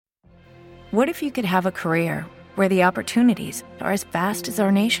What if you could have a career where the opportunities are as vast as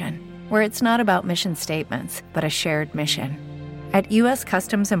our nation, where it's not about mission statements, but a shared mission? At U.S.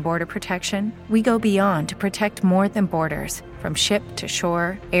 Customs and Border Protection, we go beyond to protect more than borders. From ship to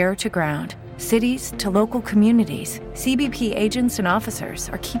shore, air to ground, cities to local communities, CBP agents and officers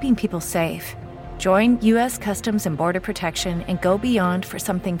are keeping people safe. Join U.S. Customs and Border Protection and go beyond for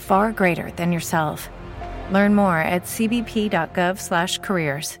something far greater than yourself. Learn more at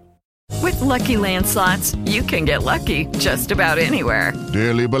cbp.gov/careers. With Lucky Land Slots, you can get lucky just about anywhere.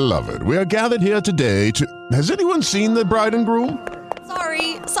 Dearly beloved, we are gathered here today to... Has anyone seen the bride and groom?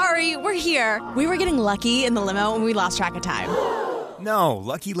 Sorry, we're here. We were getting lucky in the limo and we lost track of time. No,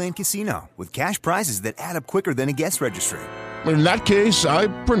 Lucky Land Casino, with cash prizes that add up quicker than a guest registry. In that case, I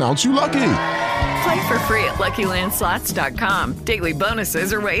pronounce you lucky. Play for free at LuckyLandSlots.com. Daily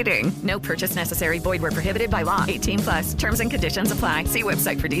bonuses are waiting. No purchase necessary. Void where prohibited by law. 18+. Terms and conditions apply. See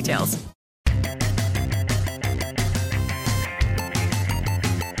website for details.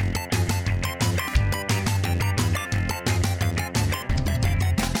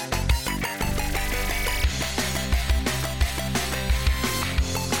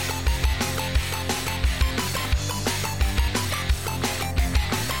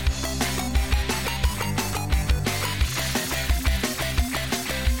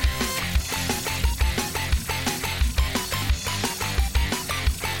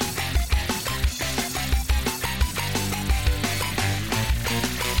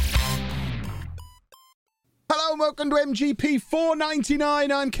 Welcome to MGP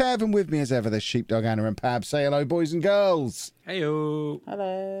 499. I'm Kevin. With me as ever, there's Sheepdog, Anna and Pab. Say hello, boys and girls. Heyo.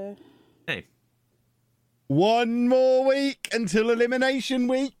 Hello. Hey. One more week until Elimination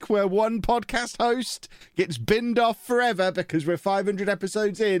Week, where one podcast host gets binned off forever because we're 500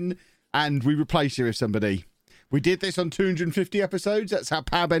 episodes in and we replace you with somebody. We did this on 250 episodes. That's how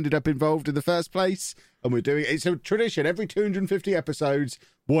Pab ended up involved in the first place. And we're doing it's a tradition. Every 250 episodes,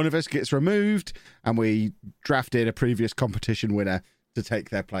 one of us gets removed and we draft in a previous competition winner to take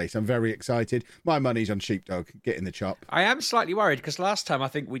their place. I'm very excited. My money's on Sheepdog. Get in the chop. I am slightly worried because last time I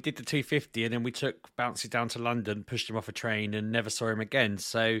think we did the 250 and then we took Bouncy down to London, pushed him off a train and never saw him again.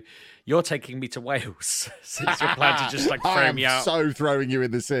 So you're taking me to Wales since you're planning to just like throw me out. I'm so throwing you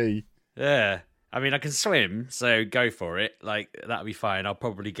in the sea. Yeah. I mean, I can swim, so go for it. Like, that'll be fine. I'll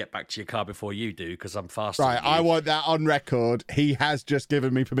probably get back to your car before you do, because I'm faster. Right, I want that on record. He has just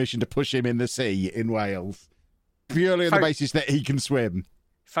given me permission to push him in the sea in Wales. Purely on the basis that he can swim.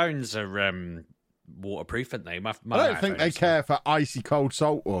 Phones are waterproof, aren't they? I don't think they care for icy cold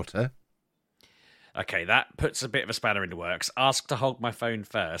salt water. Okay, that puts a bit of a spanner in the works. Ask to hold my phone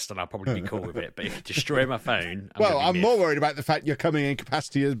first, and I'll probably be cool with it. But if you destroy my phone... I'm more worried about the fact you're coming in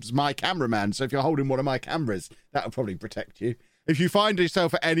capacity as my cameraman. So if you're holding one of my cameras, that'll probably protect you. If you find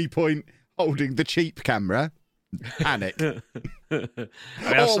yourself at any point holding the cheap camera, panic. Or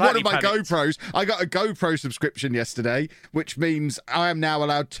one of my GoPros. I got a GoPro subscription yesterday, which means I am now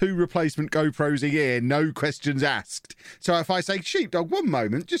allowed 2 replacement GoPros a year, no questions asked. So if I say, Sheepdog, one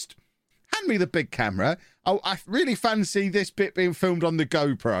moment, just... hand me the big camera. Oh, I really fancy this bit being filmed on the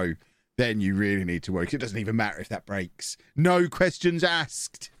GoPro. Then you really need to work. It doesn't even matter if that breaks. No questions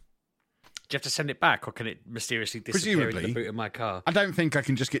asked. Do you have to send it back, or can it mysteriously disappear in the boot of my car? I don't think I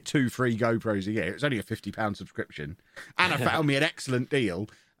can just get 2 free GoPros a year. It's only a £50 subscription. And I found me an excellent deal.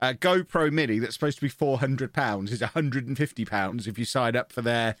 A GoPro Mini that's supposed to be £400 is £150 if you sign up for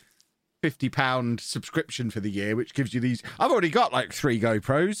their £50 subscription for the year, which gives you these... I've already got like 3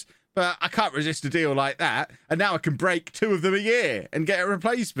 GoPros. But I can't resist a deal like that. And now I can break 2 of them a year and get a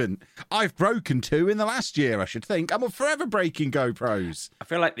replacement. I've broken 2 in the last year, I should think. I'm forever breaking GoPros. I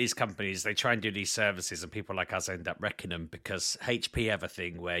feel like these companies, they try and do these services and people like us end up wrecking them because HP have a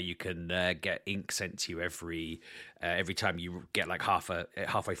thing where you can get ink sent to you every time you get like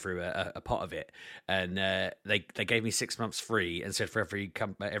halfway through a pot of it. And they gave me 6 months free and said for every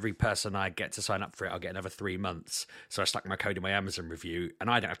person I get to sign up for it, I'll get another 3 months. So I stuck my code in my Amazon review and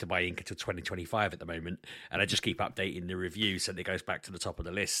I don't have to buy ink until 2025 at the moment, and I just keep updating the review so that it goes back to the top of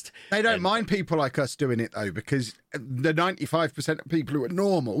the list. They don't mind people like us doing it though, because the 95% of people who are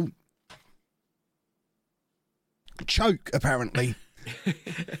normal choke apparently.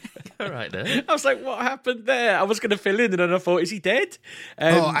 All right then. I was like, what happened there? I was going to fill in and then I thought, is he dead?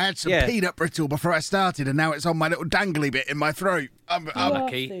 I had some peanut brittle before I started and now it's on my little dangly bit in my throat. I'm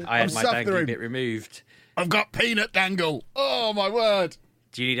lucky. I had my dangly bit removed. I've got peanut dangle. Oh my word.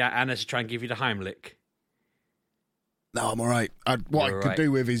 Do you need Anna to try and give you the Heimlich? No, I'm all right. What I could do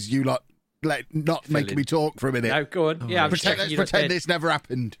with is you lot not making me talk for a minute. No, go on. Yeah, I'm pretend this never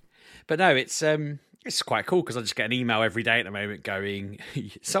happened. But no, it's It's quite cool because I just get an email every day at the moment going,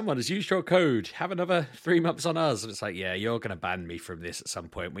 someone has used your code, have another 3 months on us. And it's like, yeah, you're going to ban me from this at some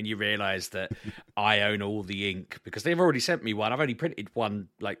point when you realise that I own all the ink, because they've already sent me one. I've only printed one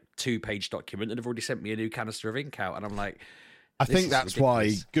like 2-page document and they've already sent me a new canister of ink out. And I'm like, I think that's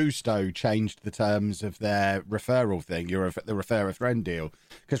ridiculous. why Gusto changed the terms of their referral thing, the refer a friend deal.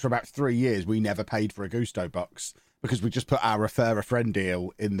 Because for about 3 years, we never paid for a Gusto box because we just put our refer a friend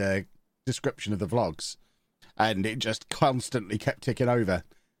deal in the description of the vlogs, and it just constantly kept ticking over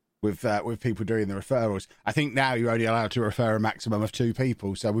with people doing the referrals. I think now you're only allowed to refer a maximum of 2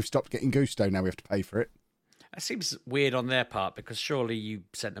 people, so we've stopped getting Gusto. Now we have to pay for it. That seems weird on their part, because surely you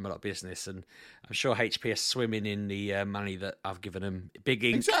sent them a lot of business, and I'm sure HP is swimming in the money that I've given them. Big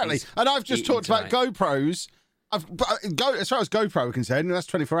ink. Exactly, and I've just talked about GoPros. As far as GoPro are concerned, in the last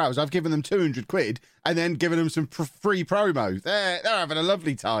 24 hours, I've given them 200 quid and then given them some free promo. They're having a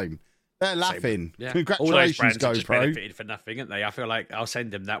lovely time. They're laughing. Yeah. Congratulations, all those brands have just GoPro. benefited for nothing, haven't they? I feel like I'll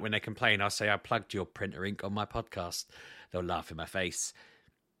send them that when they complain. I'll say I plugged your printer ink on my podcast. They'll laugh in my face.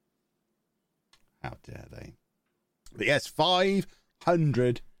 How dare they? But yes,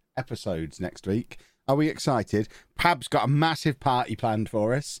 500 episodes next week. Are we excited? Pab's got a massive party planned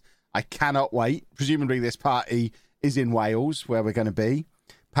for us. I cannot wait. Presumably this party is in Wales, where we're going to be.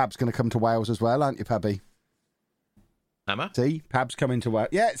 Pab's going to come to Wales as well, aren't you, Pabby? Emma? See, Pab's coming to Wales.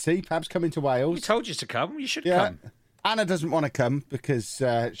 Yeah, see, Pab's coming to Wales. We told you to come. You should come. Anna doesn't want to come because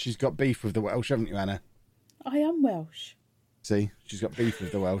she's got beef with the Welsh, haven't you, Anna? I am Welsh. See, she's got beef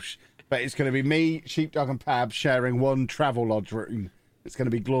with the Welsh. But it's going to be me, Sheepdog and Pab sharing one travel lodge room. It's going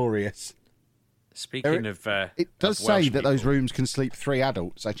to be glorious. Speaking of it does of say Welsh that those people, rooms can sleep 3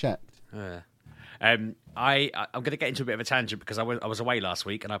 adults. I checked. I'm going to get into a bit of a tangent because I was away last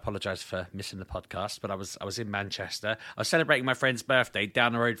week, and I apologise for missing the podcast. But I was in Manchester. I was celebrating my friend's birthday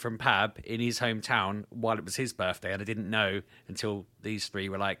down the road from Pab in his hometown while it was his birthday, and I didn't know until these 3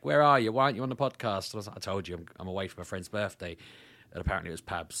 were like, "Where are you? Why aren't you on the podcast?" And I was like, "I told you, I'm away for my friend's birthday." And apparently it was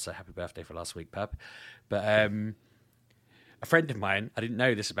Pab's, so happy birthday for last week, Pab. But a friend of mine, I didn't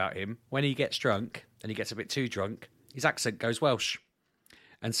know this about him, when he gets drunk, and he gets a bit too drunk, his accent goes Welsh.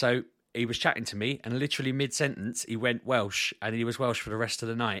 And so he was chatting to me, and literally mid-sentence, he went Welsh, and he was Welsh for the rest of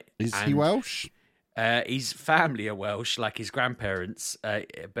the night. Is he Welsh? His family are Welsh, like his grandparents,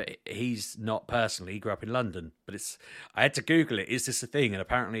 but he's not personally. He grew up in London. But I had to Google it. Is this a thing? And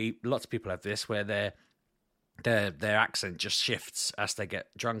apparently lots of people have this, where their accent just shifts as they get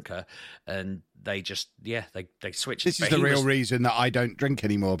drunker, and they just they switch. This is the real reason that I don't drink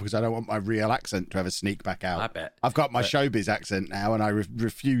anymore, because I don't want my real accent to ever sneak back out. I bet. I've got my showbiz accent now, and I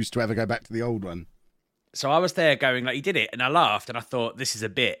refuse to ever go back to the old one. So I was there going, like, he did it, and I laughed, and I thought, this is a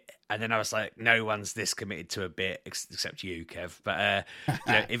bit. And then I was like, no one's this committed to a bit except you, Kev. But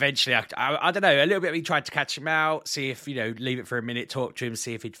eventually, I don't know, a little bit we tried to catch him out, see if, leave it for a minute, talk to him,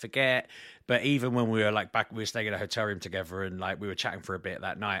 see if he'd forget. But even when we were we were staying in a hotel room together, and we were chatting for a bit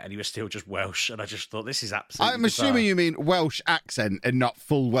that night, and he was still just Welsh. And I just thought, this is absolutely I'm bizarre. assuming you mean Welsh accent and not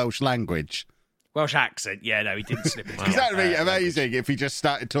full Welsh language. Welsh accent, yeah, no, he didn't slip into Because that would be amazing if he just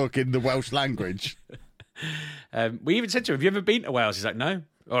started talking the Welsh language. We even said to him, have you ever been to Wales? He's like, no.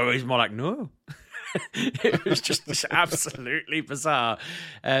 Or he's more like, no. It was just absolutely bizarre.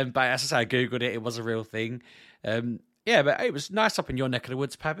 But as I say, I Googled it. It was a real thing. Yeah, but it was nice up in your neck of the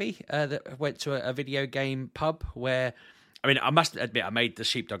woods, Pabby. That went to a video game pub where, I must admit, I made the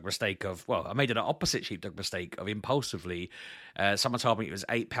sheepdog mistake I made an opposite sheepdog mistake of impulsively. Someone told me it was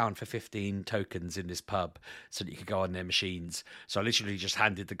 £8 for 15 tokens in this pub so that you could go on their machines. So I literally just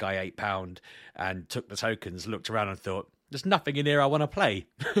handed the guy £8 and took the tokens, looked around and thought, there's nothing in here I want to play.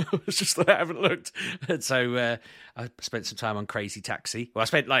 It's just that I haven't looked. And so I spent some time on Crazy Taxi. Well,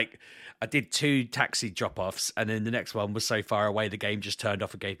 I did 2 taxi drop-offs, and then the next one was so far away the game just turned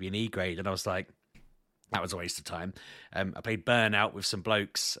off and gave me an E grade. And I was like, that was a waste of time. I played Burnout with some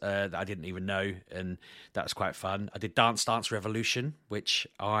blokes that I didn't even know, and that was quite fun. I did Dance Dance Revolution, which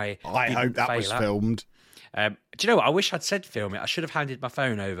I hope that was filmed. Do you know what? I wish I'd said film it. I should have handed my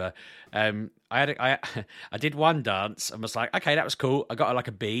phone over. I did one dance and was like, okay, that was cool. I got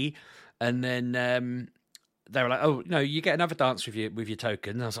a B, and then they were like, oh no, you get another dance with your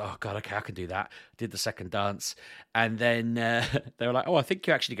token. And I was like, oh god, okay, I can do that. Did the second dance, and then they were like, oh, I think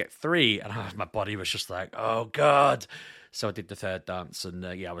you actually get 3, and my body was just like, oh god. So I did the third dance, and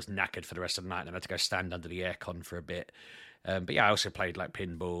I was knackered for the rest of the night, and I had to go stand under the aircon for a bit. But yeah, I also played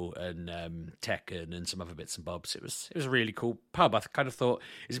pinball and Tekken and some other bits and bobs. It was a really cool pub. I kind of thought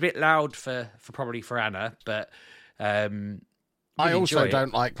it was a bit loud for probably for Anna, but I also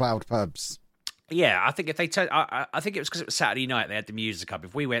don't like loud pubs. Yeah, I think if they I think it was because it was Saturday night. They had the music up.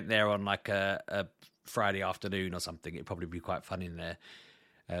 If we went there on a Friday afternoon or something. It'd probably be quite fun in there.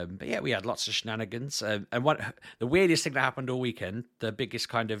 But yeah, we had lots of shenanigans. And the weirdest thing that happened all weekend, the biggest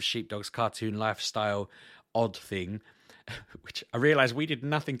kind of Sheepdogs cartoon lifestyle odd thing, which I realised we did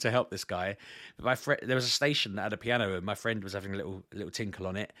nothing to help this guy. But my friend, there was a station that had a piano, and my friend was having a little tinkle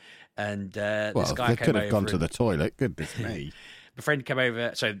on it. And this guy they came could have over gone to the toilet. Goodness me. My friend came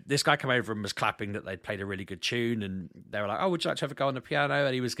over, so this guy came over and was clapping that they'd played a really good tune, and they were like, "Oh, would you like to have a go on the piano?"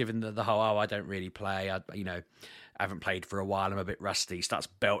 And he was given the whole, "Oh, I don't really play. I haven't played for a while. I'm a bit rusty." He starts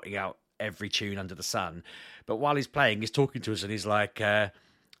belting out every tune under the sun. But while he's playing, he's talking to us, and he's like,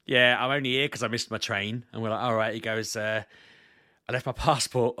 "Yeah, I'm only here because I missed my train." And we're like, "All right." He goes, "I left my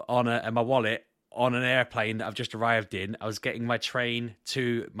passport and my wallet on an airplane that I've just arrived in. I was getting my train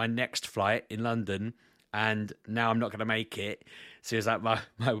to my next flight in London, and now I'm not going to make it." So he's like, my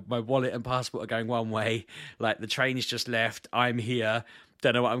wallet and passport are going one way. Like, the train's just left. I'm here.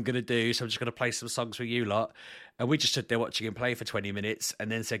 Don't know what I'm going to do. So I'm just going to play some songs with you lot. And we just stood there watching him play for 20 minutes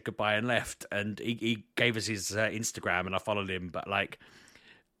and then said goodbye and left. And he gave us his Instagram, and I followed him. But like,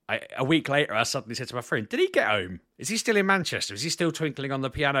 a week later, I suddenly said to my friend, "Did he get home? Is he still in Manchester? Is he still twinkling on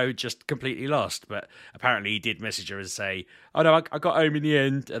the piano, just completely lost?" But apparently he did message her and say, "Oh no, I got home in the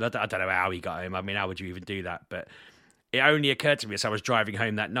end." And I don't know how he got home. I mean, how would you even do that? But it only occurred to me as I was driving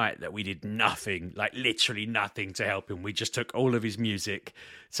home that night that we did nothing, like literally nothing to help him. We just took all of his music,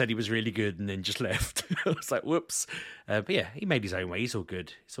 said he was really good, and then just left. I was like, whoops. But yeah, he made his own way. He's all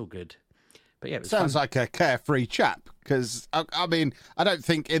good. It's all good. But yeah, it was Sounds fun. like a carefree chap, because, I mean, I don't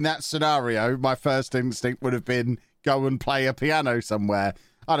think in that scenario my first instinct would have been go and play a piano somewhere.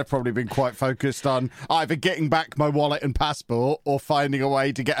 I'd have probably been quite focused on either getting back my wallet and passport or finding a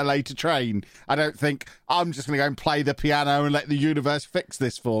way to get a later train. I don't think I'm just going to go and play the piano and let the universe fix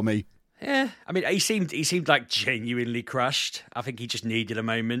this for me. Yeah, I mean, he seemed like genuinely crushed. I think he just needed a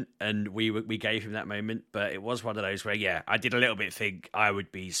moment, and we gave him that moment. But it was one of those where, yeah, I did a little bit think I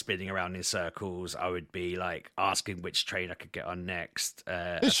would be spinning around in circles. I would be like asking which train I could get on next.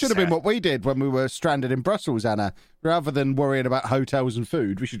 This should have been what we did when we were stranded in Brussels, Anna. Rather than worrying about hotels and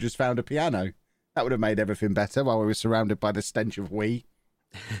food, we should just found a piano. That would have made everything better while we were surrounded by the stench of wee.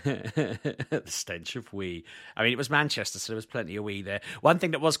 The stench of wee. I mean, it was Manchester, so there was plenty of wee there. One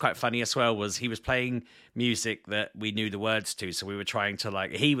thing that was quite funny as well was he was playing music that we knew the words to, so we were trying to,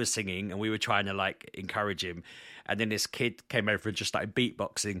 like, he was singing and we were trying to, like, encourage him. And then this kid came over and just started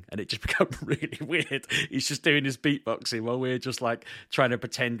beatboxing, and it just became really weird. He's just doing his beatboxing while we're just, like, trying to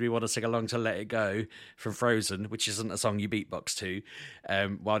pretend we want to sing along to Let It Go from Frozen, which isn't a song you beatbox to,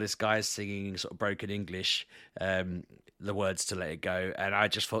 while this guy's singing sort of broken English, the words to Let It Go. And I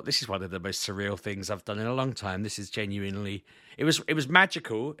just thought, this is one of the most surreal things I've done in a long time. This is genuinely, it was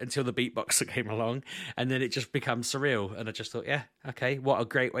magical until the beatboxer came along, and then it just becomes surreal. And I just thought, yeah, okay, what a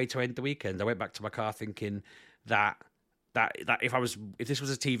great way to end the weekend. I went back to my car thinking that if this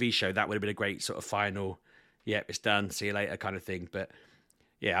was a TV show, that would have been a great sort of final, yeah, it's done, see you later kind of thing. But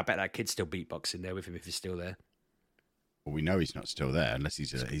yeah, I bet that kid's still beatboxing there with him if he's still there. Well, we know he's not still there unless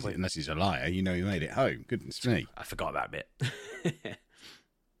he's a liar. You know, he made it home. Goodness me. I forgot that bit.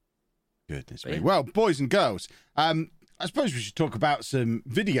 Goodness me. Well, boys and girls, I suppose we should talk about some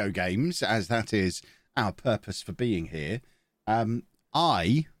video games, as that is our purpose for being here.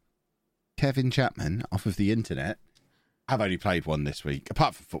 Kevin Chapman, off of the internet, have only played one this week,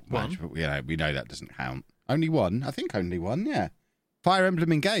 apart from Football Match, but we know that doesn't count. Only one? I think only one, yeah. Fire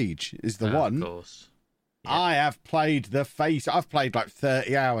Emblem Engage is the one. Of course. Yeah. I have played I've played like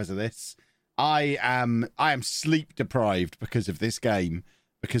 30 hours of this. I am sleep deprived because of this game,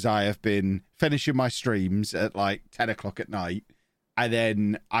 because I have been finishing my streams at like 10 o'clock at night, and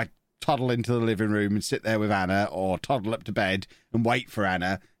then I toddle into the living room and sit there with Anna, or toddle up to bed and wait for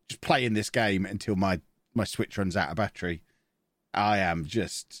Anna, just playing this game until my Switch runs out of battery. I am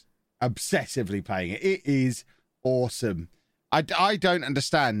just obsessively playing it. It is awesome. I don't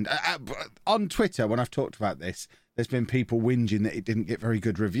understand. On Twitter, when I've talked about this, there's been people whinging that it didn't get very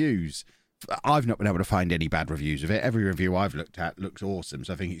good reviews. I've not been able to find any bad reviews of it. Every review I've looked at looks awesome,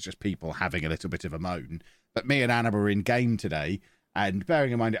 so I think it's just people having a little bit of a moan. But me and Anna were in game today, and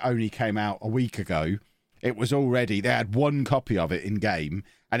bearing in mind it only came out a week ago, it was already, they had one copy of it in game,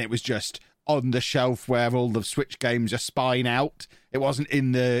 and it was just on the shelf where all the Switch games are spine out. It wasn't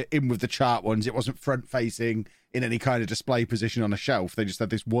in with the chart ones. It wasn't front facing in any kind of display position on a shelf. They just had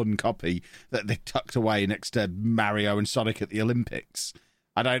this one copy that they tucked away next to Mario and Sonic at the Olympics.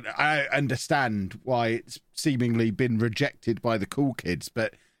 I understand why it's seemingly been rejected by the cool kids,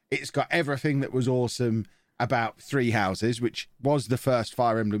 but it's got everything that was awesome about Three Houses, which was the first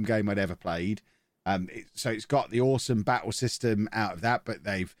Fire Emblem game I'd ever played. So it's got the awesome battle system out of that, but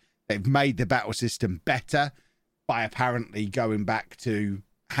they've They've made the battle system better by apparently going back to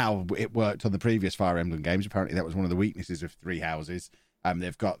how it worked on the previous Fire Emblem games. Apparently that was one of the weaknesses of Three Houses.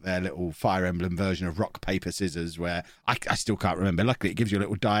 They've got their little Fire Emblem version of rock, paper, scissors, where I still can't remember. Luckily, it gives you a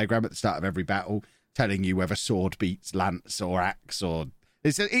little diagram at the start of every battle telling you whether sword beats lance or axe or...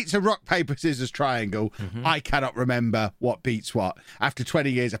 It's a rock, paper, scissors triangle. Mm-hmm. I cannot remember what beats what. After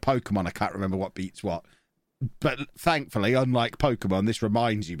 20 years of Pokemon, I can't remember what beats what. But thankfully, unlike Pokemon, this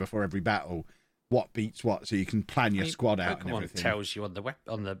reminds you before every battle what beats what, so you can plan your squad out. Pokemon and everything. Tells you on the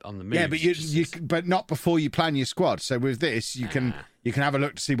moves. Yeah, but but not before you plan your squad. So with this, you can have a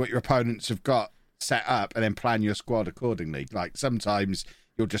look to see what your opponents have got set up, and then plan your squad accordingly. Like sometimes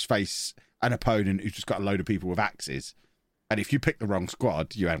you'll just face an opponent who's just got a load of people with axes, and if you pick the wrong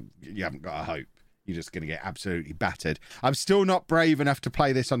squad, you haven't got a hope. You're just going to get absolutely battered. I'm still not brave enough to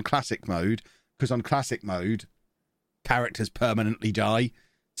play this on classic mode, because on classic mode, characters permanently die.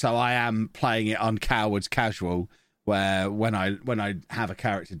 So I am playing it on Cowards Casual, where when I have a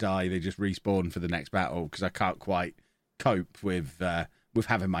character die, they just respawn for the next battle, because I can't quite cope with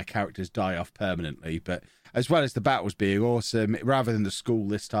having my characters die off permanently. But as well as the battles being awesome, rather than the school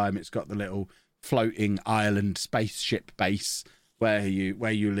this time, it's got the little floating island spaceship base where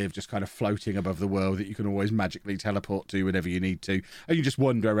you live, just kind of floating above the world, that you can always magically teleport to whenever you need to, and you just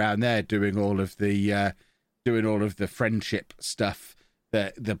wander around there doing all of the friendship stuff.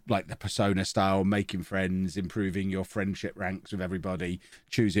 The Persona style, making friends, improving your friendship ranks with everybody,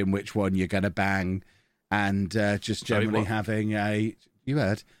 choosing which one you're going to bang, and just generally having a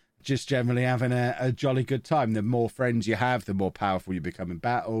jolly good time. The more friends you have, the more powerful you become in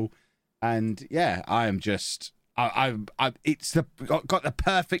battle. And yeah, I am just... it's got the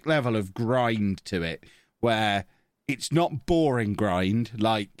perfect level of grind to it, where it's not boring grind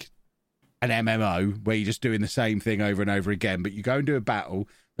like an MMO where you're just doing the same thing over and over again, but you go and do a battle.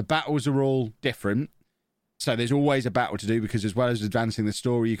 The battles are all different, so there's always a battle to do, because as well as advancing the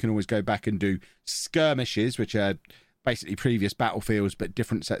story, you can always go back and do skirmishes, which are basically previous battlefields, but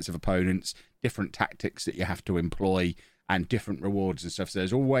different sets of opponents, different tactics that you have to employ, and different rewards and stuff. So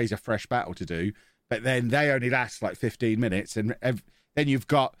there's always a fresh battle to do, but then they only last like 15 minutes, and then you've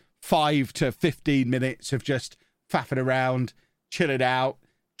got 5 to 15 minutes of just faffing around, chilling out,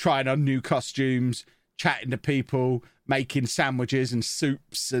 trying on new costumes, chatting to people, making sandwiches and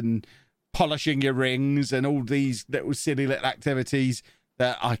soups, and polishing your rings, and all these little silly little activities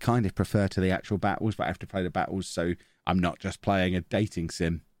that I kind of prefer to the actual battles, but I have to play the battles, so I'm not just playing a dating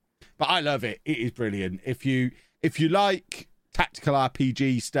sim. But I love it. It is brilliant. If you like tactical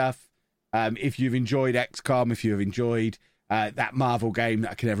RPG stuff, if you've enjoyed XCOM, if you've enjoyed that Marvel game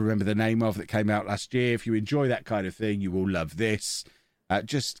that I can never remember the name of that came out last year, if you enjoy that kind of thing, you will love this.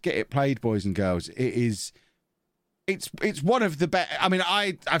 Just get it played, boys and girls. It's one of the best. I mean,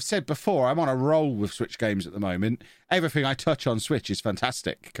 I've said before, I'm on a roll with Switch games at the moment. Everything I touch on Switch is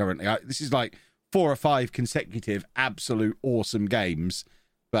fantastic currently. This is like 4 or 5 consecutive absolute awesome games,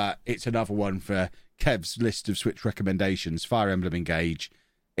 but it's another one for Kev's list of Switch recommendations. Fire Emblem Engage.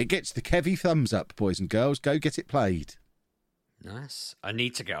 It gets the Kevy thumbs up, boys and girls. Go get it played. Nice. I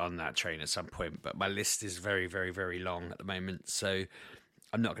need to get on that train at some point, but my list is very, very, very long at the moment, so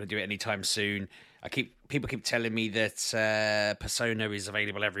I'm not going to do it anytime soon. People keep telling me that Persona is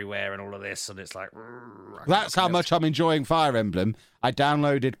available everywhere and all of this, and it's like... That's how much I'm enjoying Fire Emblem. I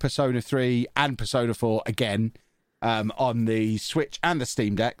downloaded Persona 3 and Persona 4 again on the Switch and the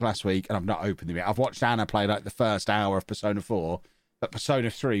Steam Deck last week, and I've not opened them yet. I've watched Anna play like the first hour of Persona 4, but Persona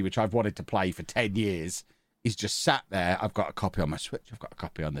 3, which I've wanted to play for 10 years, is just sat there. I've got a copy on my Switch, I've got a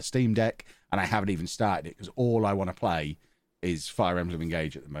copy on the Steam Deck, and I haven't even started it, because all I want to play is Fire Emblem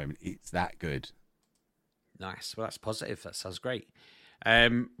Engage at the moment. It's that good. Nice. Well, that's positive. That sounds great.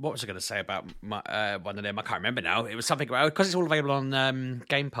 What was I going to say about my, one of them? I can't remember now. It was something about, because it's all available on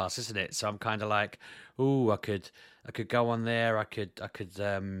Game Pass, isn't it? So I'm kind of like, I could go on there. I could get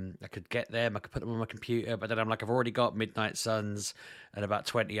them. I could put them on my computer. But then I'm like, I've already got Midnight Suns and about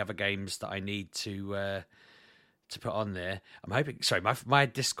 20 other games that I need to put on there. I'm hoping. Sorry, my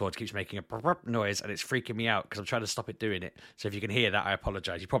Discord keeps making a noise and it's freaking me out because I'm trying to stop it doing it. So if you can hear that, I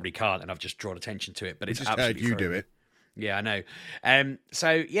apologise. You probably can't, and I've just drawn attention to it. But it's just absolutely heard you do it. Yeah, I know.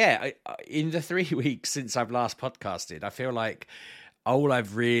 So yeah, in the 3 weeks since I've last podcasted, I feel like I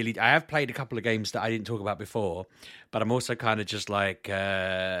have played a couple of games that I didn't talk about before, but I'm also kind of just like,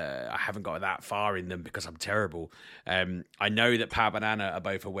 I haven't got that far in them because I'm terrible. I know that Power Banana are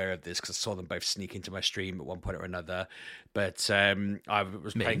both aware of this because I saw them both sneak into my stream at one point or another. But I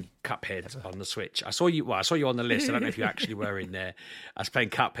was playing Cuphead on the Switch. I saw you on the list. I don't know if you actually were in there. I was playing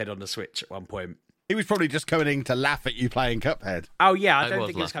Cuphead on the Switch at one point. He was probably just coming in to laugh at you playing Cuphead. Oh, yeah, I I don't was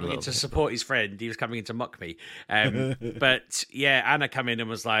think he was laughing a coming in little to bit, support his friend. He was coming in to mock me. But, yeah, Anna come in and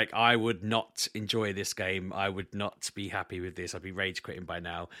was like, I would not enjoy this game. I would not be happy with this. I'd be rage quitting by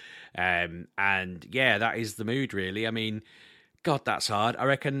now. And, yeah, that is the mood, really. I mean, God, that's hard. I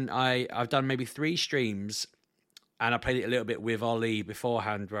reckon I've done maybe 3 streams, and I played it a little bit with Ollie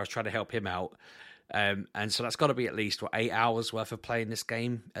beforehand where I was trying to help him out. And so that's got to be at least, 8 hours worth of playing this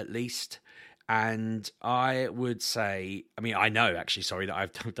game, at least. And I would say, I mean, I know actually, sorry, that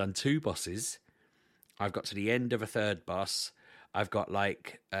I've done 2 bosses. I've got to the end of a 3rd boss. I've got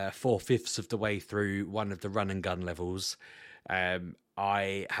like 4/5 of the way through one of the run and gun levels.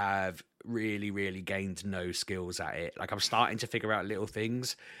 I have really, really gained no skills at it. Like, I'm starting to figure out little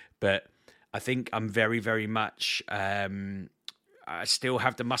things, but I think I'm very, very much... I still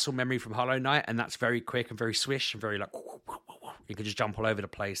have the muscle memory from Hollow Knight, and that's very quick and very swish and very like... You can just jump all over the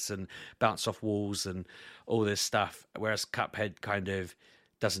place and bounce off walls and all this stuff. Whereas Cuphead kind of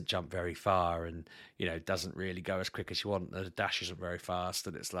doesn't jump very far and, you know, doesn't really go as quick as you want. The dash isn't very fast.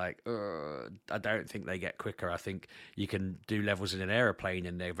 And it's like, I don't think they get quicker. I think you can do levels in an aeroplane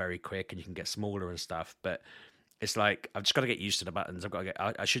and they're very quick and you can get smaller and stuff. But it's like, I've just got to get used to the buttons.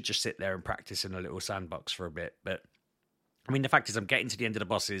 I should just sit there and practice in a little sandbox for a bit. But I mean, the fact is I'm getting to the end of the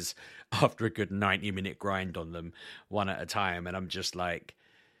bosses after a good 90-minute grind on them, one at a time, and I'm just like,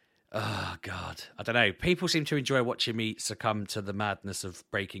 oh, God. I don't know. People seem to enjoy watching me succumb to the madness of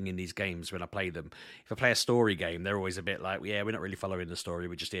breaking in these games when I play them. If I play a story game, they're always a bit like, yeah, we're not really following the story,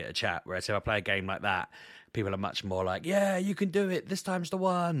 we're just here to chat. Whereas if I play a game like that, people are much more like, yeah, you can do it, this time's the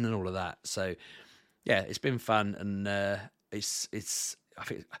one, and all of that. So, yeah, it's been fun, and it's...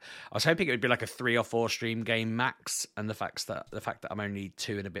 I was hoping it would be like a 3 or 4 stream game max, and the fact that I'm only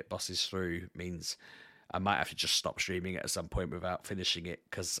 2 and a bit bosses through means I might have to just stop streaming it at some point without finishing it,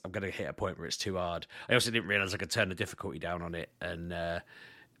 because I'm going to hit a point where it's too hard. I also didn't realise I could turn the difficulty down on it and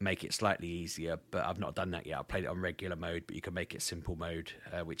make it slightly easier, but I've not done that yet. I played it on regular mode, but you can make it simple mode,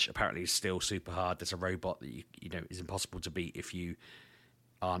 which apparently is still super hard. There's a robot that you know is impossible to beat if you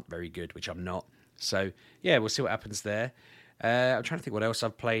aren't very good, which I'm not. So yeah, we'll see what happens there. I'm trying to think what else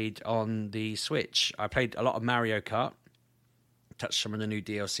I've played on the Switch. I played a lot of Mario Kart, touched some of the new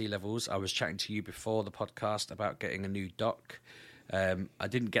DLC levels. I was chatting to you before the podcast about getting a new dock. I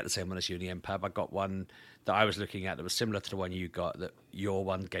didn't get the same one as you in the MPAB. I got one that I was looking at that was similar to the one you got, that your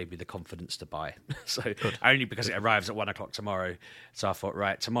one gave me the confidence to buy. So good. Only because it arrives at 1 o'clock tomorrow. So I thought,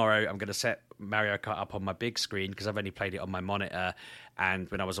 right, tomorrow I'm going to set Mario Kart up on my big screen because I've only played it on my monitor. And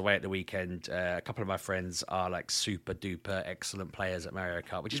when I was away at the weekend, a couple of my friends are like super duper excellent players at Mario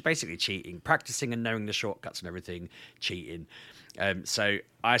Kart, which is basically cheating, practicing and knowing the shortcuts and everything, cheating. So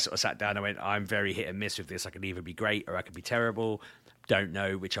I sort of sat down and went, I'm very hit and miss with this. I can either be great or I can be terrible. Don't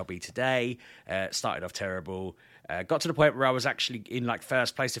know which I'll be today. Started off terrible. Got to the point where I was actually in like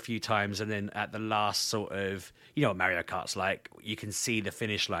first place a few times, and then at the last sort of, you know what Mario Kart's like, you can see the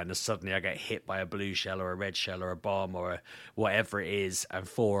finish line and suddenly I get hit by a blue shell or a red shell or a bomb or whatever it is, and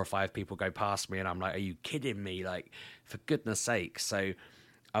 4 or 5 people go past me and I'm like, are you kidding me? Like, for goodness sake. So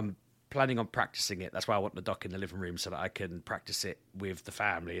I'm planning on practicing it. That's why I want the dock in the living room, so that I can practice it with the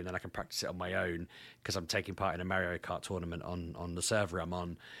family and then I can practice it on my own, because I'm taking part in a Mario Kart tournament on the server I'm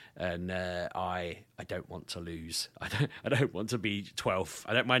on, and I don't want to lose. I don't want to be 12th.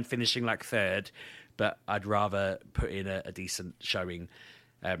 I don't mind finishing like 3rd, but I'd rather put in a decent showing.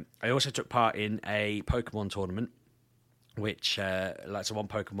 I also took part in a Pokemon tournament, which like so one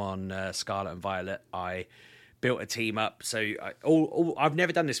Pokemon Scarlet and Violet, I built a team up. So I've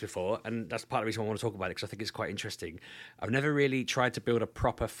never done this before, and that's part of the reason I want to talk about it, because I think it's quite interesting. I've never really tried to build a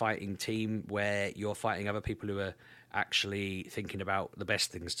proper fighting team where you're fighting other people who are actually thinking about the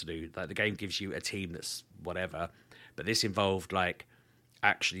best things to do. Like, the game gives you a team that's whatever, but this involved like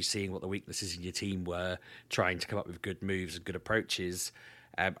actually seeing what the weaknesses in your team were, trying to come up with good moves and good approaches.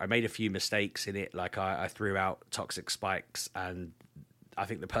 I made a few mistakes in it, like I threw out toxic spikes, and I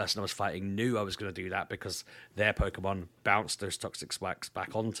think the person I was fighting knew I was going to do that because their Pokemon bounced those toxic spikes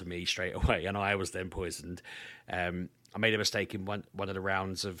back onto me straight away, and I was then poisoned. I made a mistake in one of the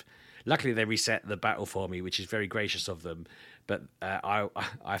rounds of... Luckily, they reset the battle for me, which is very gracious of them. But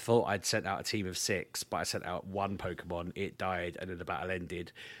I thought I'd sent out a team of 6, but I sent out 1 Pokemon. It died, and then the battle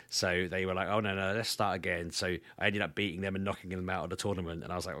ended. So they were like, oh, no, let's start again. So I ended up beating them and knocking them out of the tournament.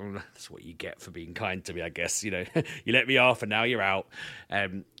 And I was like, oh, that's what you get for being kind to me, I guess. You know, you let me off, and now you're out.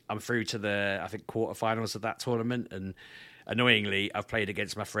 I'm through to the, I think, quarterfinals of that tournament. And annoyingly, I've played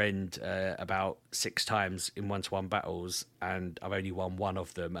against my friend about 6 times in 1-to-1 battles, and I've only won 1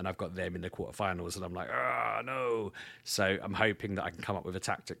 of them, and I've got them in the quarterfinals, and I'm like, no. So I'm hoping that I can come up with a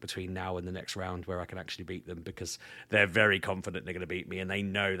tactic between now and the next round where I can actually beat them, because they're very confident they're going to beat me, and they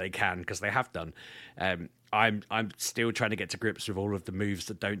know they can because they have done. I'm still trying to get to grips with all of the moves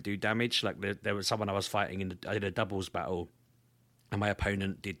that don't do damage. Like there was someone I was fighting I did a doubles battle, and my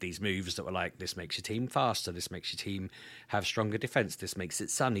opponent did these moves that were like, this makes your team faster, this makes your team have stronger defense, this makes it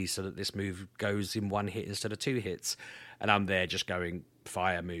sunny so that this move goes in 1 hit instead of 2 hits. And I'm there just going,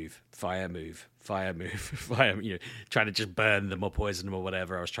 fire move, fire move, fire move, fire, trying to just burn them or poison them or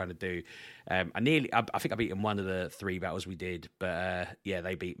whatever I was trying to do. I think I beat in one of the 3 battles we did, but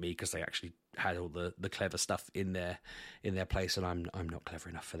they beat me because they actually had all the clever stuff in their place, and I'm not clever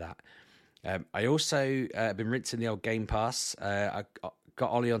enough for that. I also been rinsing the old Game Pass. I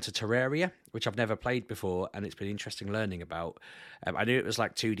got Ollie onto Terraria, which I've never played before, and it's been interesting learning about. I knew it was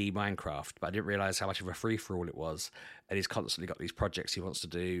like 2D Minecraft, but I didn't realise how much of a free-for-all it was. And he's constantly got these projects he wants to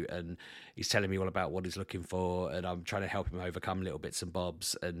do, and he's telling me all about what he's looking for, and I'm trying to help him overcome little bits and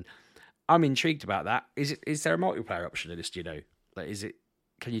bobs. And I'm intrigued about that. Is there a multiplayer option in this? Do you know? Like,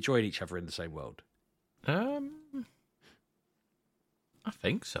 can you join each other in the same world? I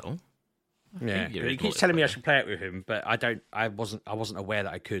think so. Yeah, he keeps telling me I should play it with him, but I wasn't aware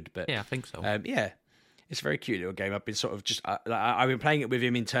that I could. But yeah, I think so. It's a very cute little game. I've been sort of just I've been playing it with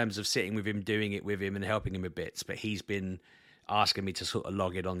him in terms of sitting with him, doing it with him, and helping him with bits. But he's been asking me to sort of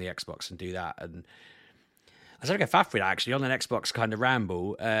log in on the Xbox and do that. And I was having a faff with that, actually, on an Xbox kind of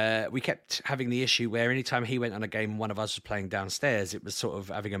ramble. We kept having the issue where anytime he went on a game and one of us was playing downstairs, it was sort of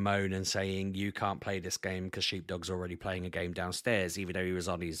having a moan and saying, you can't play this game because Sheepdog's already playing a game downstairs, even though he was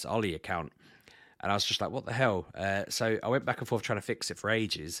on his Ollie account. And I was just like, what the hell? So I went back and forth trying to fix it for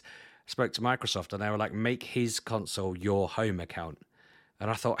ages. Spoke to Microsoft, and they were like, make his console your home account.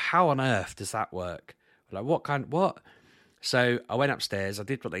 And I thought, how on earth does that work? Like, what? So I went upstairs, I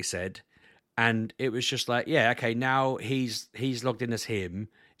did what they said, and it was just like, yeah, okay, now he's logged in as him.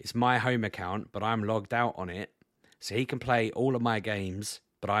 It's my home account, but I'm logged out on it. So he can play all of my games,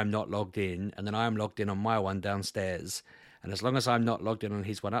 but I'm not logged in. And then I'm logged in on my one downstairs. And as long as I'm not logged in on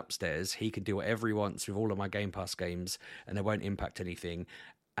his one upstairs, he can do whatever he wants with all of my Game Pass games, and they won't impact anything.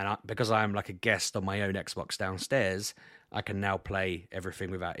 And because I'm like a guest on my own Xbox downstairs, I can now play everything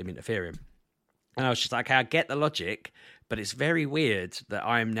without him interfering. And I was just like, okay, I get the logic, but it's very weird that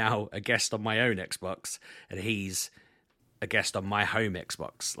I'm now a guest on my own Xbox and he's a guest on my home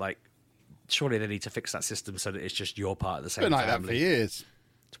Xbox. Like, surely they need to fix that system so that it's just your part of the same family. It's been like that for years.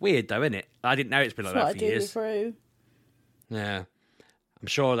 It's weird, though, isn't it? I didn't know it's been like that for years. Through. Yeah. I'm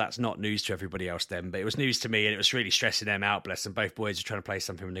sure that's not news to everybody else then, but it was news to me, and it was really stressing them out, bless them. Both boys were trying to play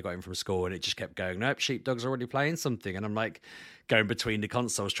something when they got in from school, and it just kept going, nope, Sheepdog's already playing something. And I'm like going between the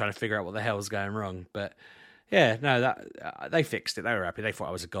consoles trying to figure out what the hell's going wrong. But yeah, no, that they fixed it. They were happy. They thought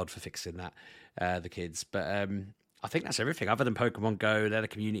I was a god for fixing that, the kids. But I think that's everything. Other than Pokemon Go, they had a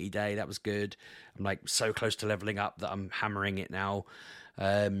community day. That was good. I'm like so close to leveling up that I'm hammering it now.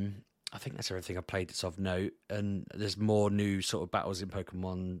 I think that's everything I played that's of note, and there's more new sort of battles in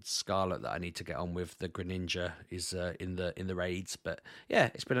Pokemon Scarlet that I need to get on with. The Greninja is in the raids, but yeah,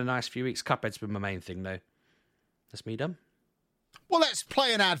 it's been a nice few weeks. Cuphead's been my main thing though. That's me done. Well, let's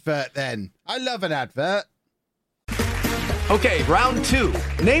play an advert then. I love an advert. Okay, round 2.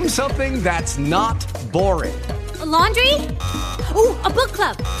 Name something that's not boring. A laundry? Ooh, a book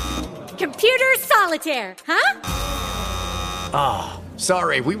club. Computer solitaire, huh? Ah,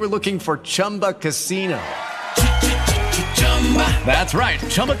 sorry, we were looking for Chumba Casino. That's right,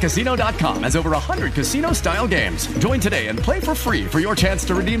 ChumbaCasino.com has over 100 casino-style games. Join today and play for free for your chance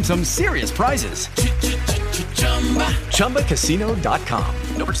to redeem some serious prizes. ChumbaCasino.com.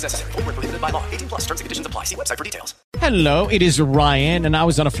 No purchase necessary. Void where prohibited by law. 18+ terms and conditions apply. See website for details. Hello, it is Ryan, and I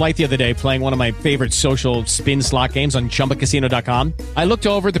was on a flight the other day playing one of my favorite social spin slot games on ChumbaCasino.com. I looked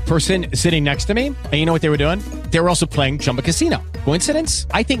over at the person sitting next to me, and you know what they were doing? They were also playing Chumba Casino. Coincidence?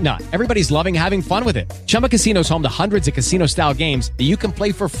 I think not. Everybody's loving having fun with it. Chumba Casino is home to hundreds of casino-style games that you can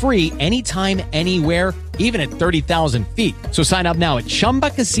play for free anytime, anywhere, even at 30,000 feet. So sign up now at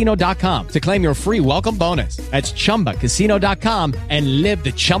ChumbaCasino.com to claim your free welcome bonus. That's ChumbaCasino.com and live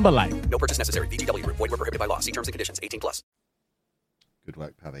the Chumba life. No purchase necessary. VGW. Void where prohibited by law. See terms and conditions. 18+. Good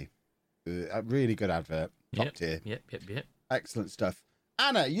work, Paddy. A really good advert. Top tier. Yep. Excellent stuff.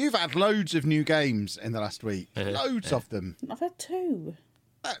 Anna, you've had loads of new games in the last week. Loads of them. I've had 2.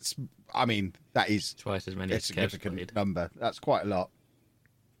 That is twice as many a as significant number. That's quite a lot.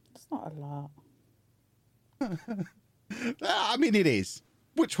 It's not a lot. It is.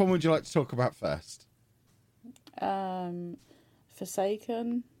 Which one would you like to talk about first?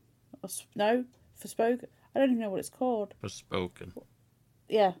 Forsaken. Forspoken. I don't even know what it's called. Forspoken.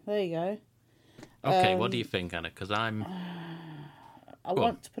 Yeah, there you go. Okay, what do you think, Anna? Because I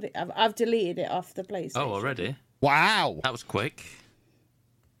want to put it. I've deleted it off the PlayStation. Oh, already? Wow, that was quick.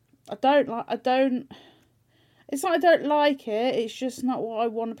 I don't. It's not I don't like it. It's just not what I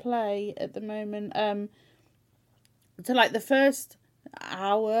want to play at the moment. So like the first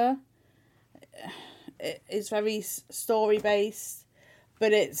hour, it's very story based,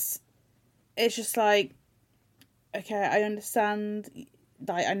 but it's just like, okay, I understand.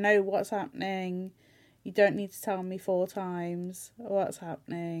 Like, I know what's happening. You don't need to tell me 4 times what's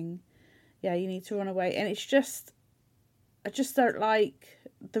happening. Yeah, you need to run away. And it's just, I just don't like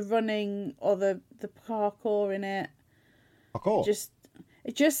the running or the parkour in it. Parkour?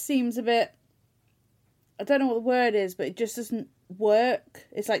 It just seems a bit, I don't know what the word is, but it just doesn't work.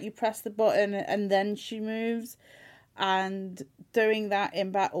 It's like you press the button and then she moves. And doing that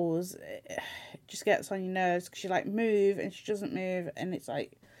in battles, it just gets on your nerves because you like move and she doesn't move, and it's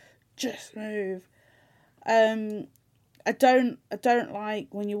like, just move. I don't like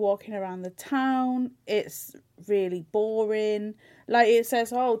when you're walking around the town. It's really boring. Like, it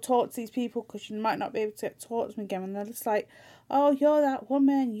says, oh, talk to these people because you might not be able to talk to them again, and they're just like, oh, you're that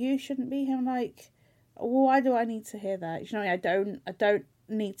woman, you shouldn't be here. I'm like, well, why do I need to hear that? You know, I don't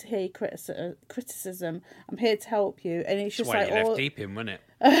need to hear criticism. I'm here to help you. And it's just why like, you left deep in, wasn't it?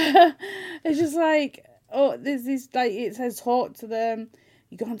 It's just like, oh, there's these, like, it says talk to them,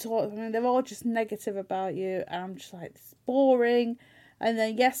 you go and talk to them, and they're all just negative about you, and I'm just like, this is boring. And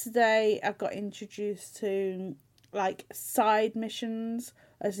then yesterday I got introduced to like side missions,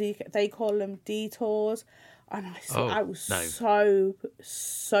 as they call them, detours, and I was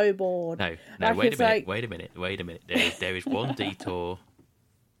so bored. No, like, wait a minute. There is one detour.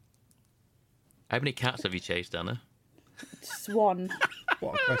 How many cats have you chased, Anna? Just one.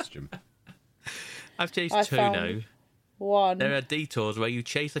 What a question. I've chased 2 now. One. There are detours where you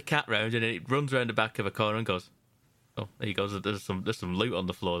chase a cat round and it runs around the back of a corner and goes, oh, there you go. There's some loot on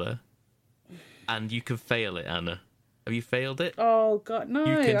the floor there, and you can fail it, Anna. Have you failed it? Oh God, no!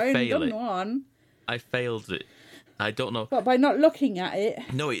 You can I only fail done it. one. I failed it. I don't know. But by not looking at it.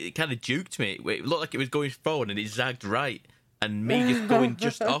 No, it kind of juked me. It looked like it was going forward and it zagged right, and me just going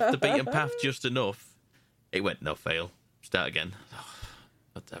just off the beaten path just enough. It went, no, fail. Start again. Oh,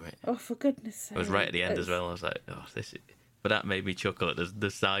 God damn it. Oh, for goodness sake. I was right at the end as well. I was like, oh, this is... But that made me chuckle at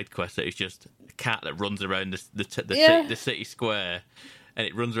the side quest that is just a cat that runs around the city square, and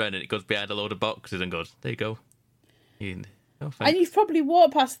it runs around and it goes behind a load of boxes and goes, there you go. And you've probably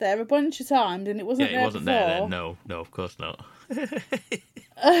walked past there a bunch of times and it wasn't there. Yeah, it wasn't before. there then. No, of course not.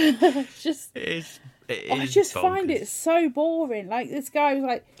 I just bonkers. find it so boring. Like, this guy was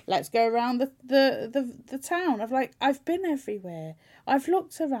like, let's go around the town. I've been everywhere. I've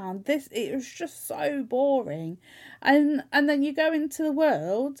looked around. It was just so boring. And then you go into the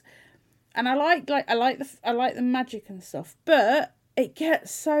world, and I like the magic and stuff, but it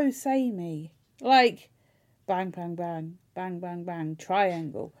gets so samey. Like, bang bang bang, bang bang bang,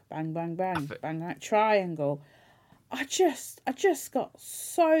 triangle, bang bang bang, bang bang, triangle. I just got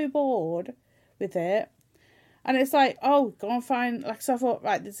so bored with it. And it's like, oh, go and find, like, so I thought,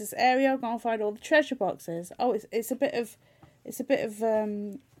 right, there's this area, go and find all the treasure boxes. Oh, it's a bit of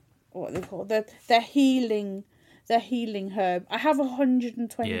what they call the healing herb. I have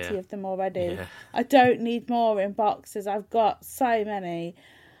 120 of them already. Yeah. I don't need more in boxes. I've got so many.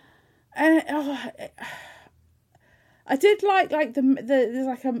 And I did like there's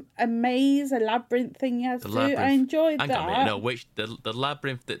like a maze, a labyrinth thing you have to do. I enjoyed that. The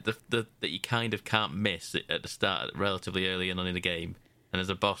labyrinth that you kind of can't miss at the start, relatively early on in the game, and there's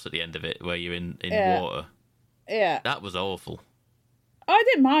a boss at the end of it where you're in water. Yeah, that was awful. I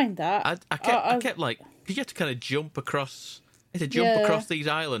didn't mind that. I kept like, because you have to kind of jump across. You have to jump across these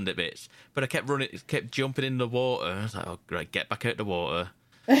island bits, but I kept jumping in the water. I was like, oh great, get back out the water.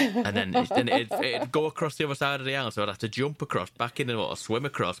 And then it'd go across the other side of the island, so I'd have to jump across, back in the water, swim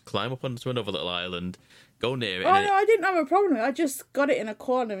across, climb up onto another little island, go near it. Oh no, I didn't have a problem. I just got it in a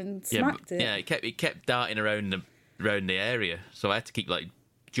corner and smacked it. Yeah, it kept darting around the area, so I had to keep like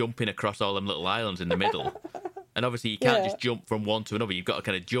jumping across all them little islands in the middle. And obviously you can't just jump from one to another. You've got to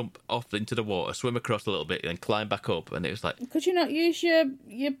kind of jump off into the water, swim across a little bit, and then climb back up. And it was like, could you not use your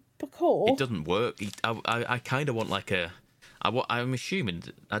parkour? It doesn't work. I kind of want like a. I'm assuming,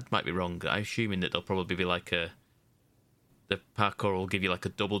 I might be wrong, I'm assuming that there'll probably be like the parkour will give you like a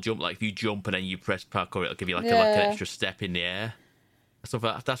double jump, like if you jump and then you press parkour, it'll give you like an extra step in the air. So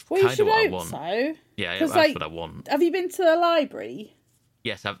that's kind of what I want. So. Yeah, that's what I want. Have you been to the library?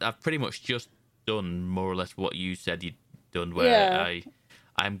 Yes, I've pretty much just done more or less what you said you'd done, where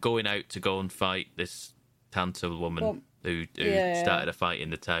I'm going out to go and fight this Tanta woman who started a fight in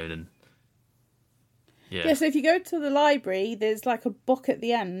the town, and yeah. So if you go to the library, there's like a book at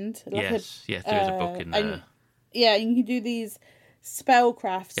the end. Like there is a book in there. And you can do these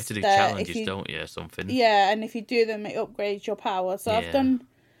spellcrafts. You have to do challenges, don't you, or something? Yeah, and if you do them, it upgrades your power. So I've done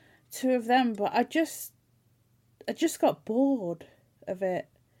 2 of them, but I just got bored of it.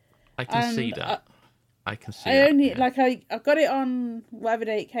 I can see that. I got it on whatever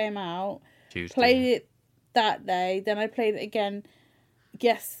day it came out. Tuesday. Played it that day. Then I played it again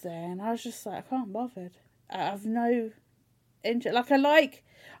yesterday, and I was just like, I can't bother. I have no interest. Like I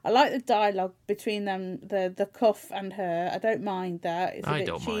like the dialogue between them, the Cuff and her. I don't mind that. It's a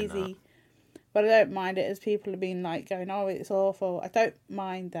bit cheesy, but I don't mind it as people have been like going, "Oh, it's awful." I don't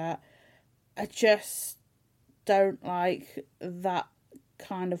mind that. I just don't like that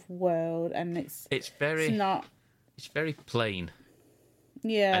kind of world, and it's very plain.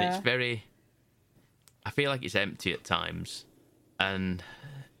 Yeah, and it's very. I feel like it's empty at times, and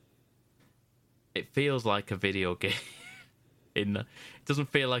it feels like a video game. It doesn't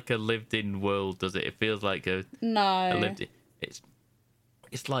feel like a lived-in world, does it? It feels like a lived-in. It's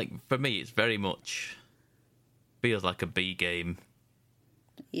like, for me, it's very much feels like a B game.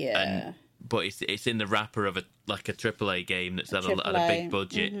 Yeah. But it's in the wrapper of a AAA game that's at a big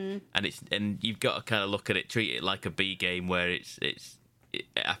budget, and you've got to kind of look at it, treat it like a B game, where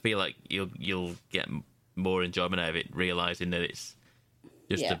I feel like you'll get more enjoyment out of it, realizing that it's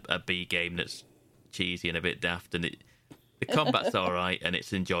just a B game that's cheesy and a bit daft, and the combat's all right and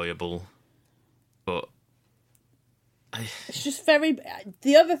it's enjoyable, but it's just very.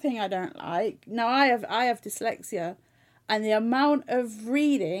 The other thing I don't like now, I have dyslexia. And the amount of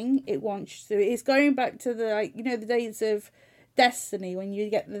reading it wants you to do, it's going back to the the days of Destiny when you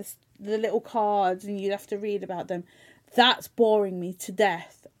get the little cards and you have to read about them. That's boring me to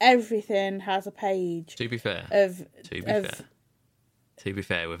death. Everything has a page. To be fair,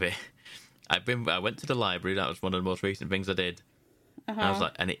 with it, I went to the library. That was one of the most recent things I did. I was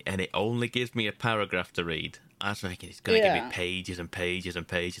like, and it only gives me a paragraph to read. I was thinking it's going to give me pages and pages and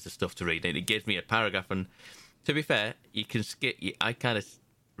pages of stuff to read, and it gives me a paragraph. And to be fair, you can skip. I kind of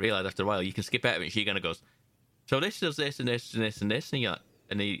realised after a while you can skip out of it. She kind of goes, so this does this and this and this and this, and you're like,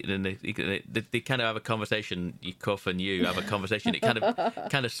 and they kind of have a conversation. You Cuff and you have a conversation. It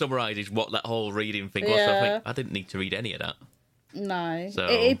kind of summarises what that whole reading thing was. So I think I didn't need to read any of that. No,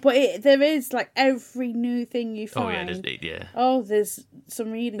 so, but there is like every new thing you find. There's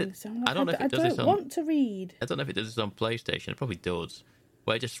some reading. So I'm like, I don't know if it does I this don't want to read. I don't know if it does this on PlayStation. It probably does,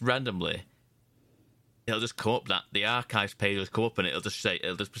 where just randomly it'll just come up that the archives page will come up and it'll just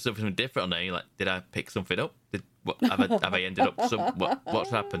put something different on there. You're like, did I pick something up? Have I ended up?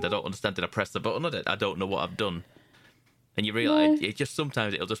 What's happened? I don't understand. Did I press the button? I don't know what I've done. And you realise it just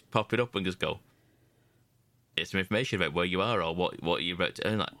sometimes it'll just pop it up and just go, it's some information about where you are or what you're about to.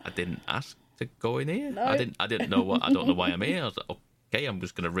 And like, I didn't ask to go in here. No. I didn't know what. I don't know why I'm here. I was like, okay, I'm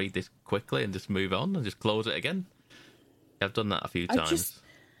just going to read this quickly and just move on and just close it again. I've done that a few times.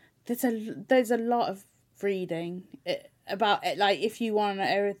 There's a lot of reading about it. Like if you want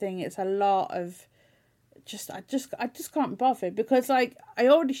everything, it's a lot of. I just can't bother because like I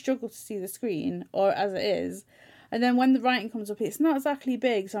already struggle to see the screen or as it is. And then when the writing comes up, it's not exactly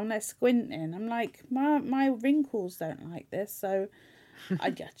big, so I'm there squinting. I'm like, my wrinkles don't like this, so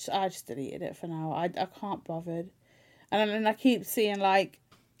I just deleted it for now. I can't bother. And then I keep seeing like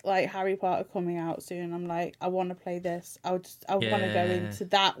Harry Potter coming out soon. I'm like, I want to play this. I want to go into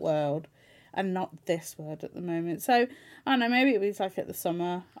that world, and not this world at the moment. So I don't know. Maybe it was like at the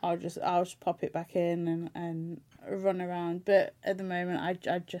summer. I'll just pop it back in and run around. But at the moment,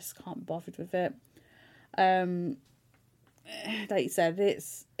 I just can't bother with it. Like you said,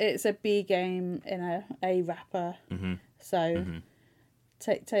 it's a B game in a wrapper, so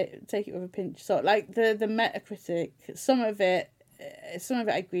take it with a pinch of salt. Like the Metacritic, some of it I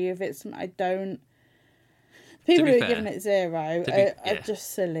agree with it, some I don't. People who are giving it 0 are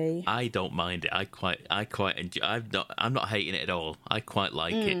just silly. I don't mind it. I quite enjoy. I'm not hating it at all. I quite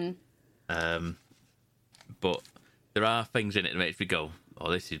like it. But there are things in it that makes me go,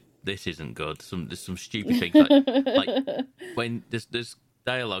 oh, this isn't good. There's some stupid things like when there's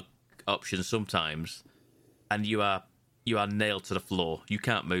dialogue options sometimes, and you are nailed to the floor. You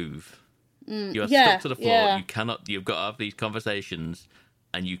can't move. You are stuck to the floor. Yeah. You cannot. You've got to have these conversations,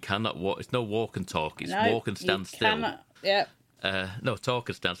 and you cannot walk. It's no walk and talk. It's walk and stand still. Cannot, yep. No, talk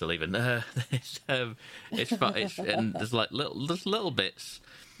and stand still even. It's and there's like little bits.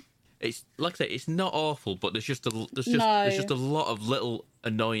 It's like I say, it's not awful, but there's just a lot of little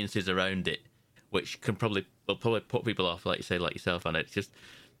annoyances around it, which will probably put people off, like you say, like yourself, and it's just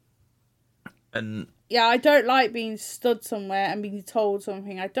and yeah, I don't like being stood somewhere and being told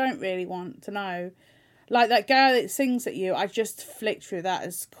something I don't really want to know. Like that guy that sings at you, I just flick through that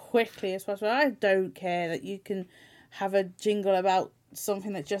as quickly as possible. I don't care that you can have a jingle about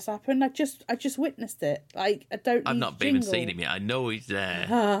something that just happened. I just witnessed it. Like, I don't. I've not even seen him yet. I know he's there.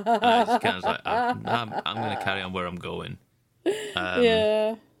 I just kind of like, I'm going to carry on where I'm going.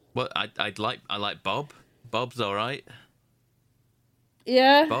 Yeah. Well, I like Bob. Bob's all right.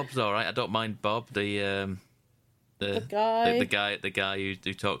 Yeah. Bob's all right. I don't mind Bob. The guy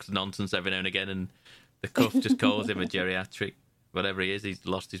who talks nonsense every now and again, and the cuff just calls him a geriatric, whatever he is. He's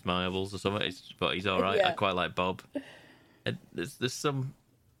lost his marbles or something. But he's all right. Yeah. I quite like Bob. And there's some.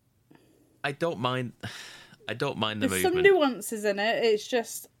 I don't mind the movement. There's some nuances in it. It's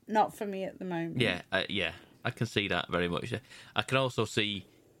just not for me at the moment. Yeah, I can see that very much. I can also see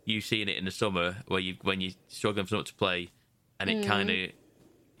you seeing it in the summer when you're struggling for something to play, and it kind of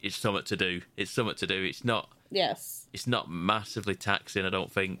is something to do. It's something to do. It's not. Yes. It's not massively taxing, I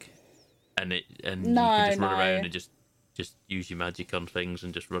don't think, and you can just run around and just use your magic on things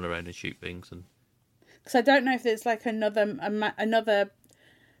and just run around and shoot things and. Because I don't know if there's like another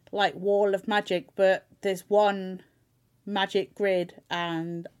like wall of magic, but there's one magic grid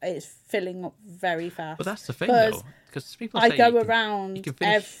and it's filling up very fast. But that's the thing, though, because people say I go around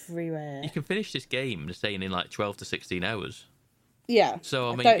everywhere. You can finish this game, they're saying, in like 12 to 16 hours. Yeah.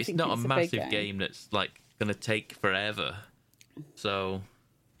 So I mean, it's not a massive game that's like going to take forever. So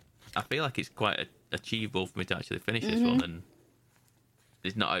I feel like it's quite achievable for me to actually finish this one and.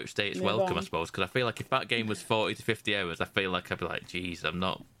 It's not outstay its welcome, I suppose, because I feel like if that game was 40 to 50 hours, I feel like I'd be like, geez, I'm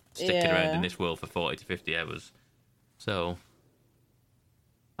not sticking around in this world for 40 to 50 hours. So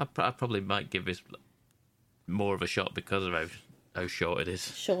I probably might give this more of a shot because of how short it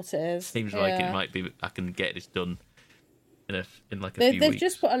is. Short it is. Seems like it might be. I can get this done in a few weeks. They've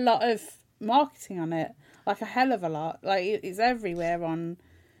just put a lot of marketing on it, like a hell of a lot. Like it's everywhere on.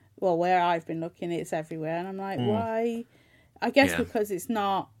 Well, where I've been looking, it's everywhere, and I'm like, why? I guess because it's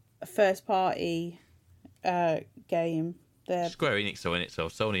not a first-party game. Square Enix are in it, so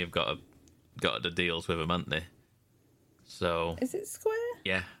Sony have got the deals with them, haven't they? So is it Square?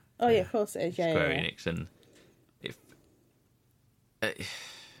 Yeah. Oh yeah, of course it is. Yeah, Square Enix, and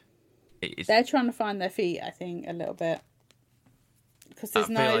they're trying to find their feet, I think, a little bit, because there's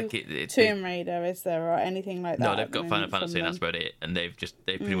no Tomb Raider, is there, or anything like that? No, they've got Final Fantasy, and that's about it. And they've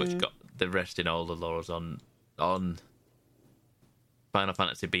pretty much got the resting all the laurels on Final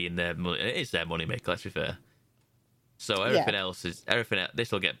Fantasy being their money. It is their money maker, let's be fair. So everything else is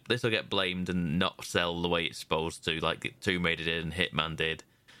this will get blamed and not sell the way it's supposed to, like Tomb Raider did and Hitman did,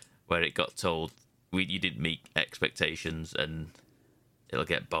 where it got told you didn't meet expectations, and it'll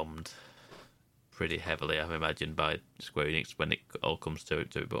get bombed pretty heavily, I imagine, by Square Enix when it all comes to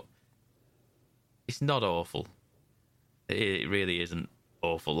it. But it's not awful. It really isn't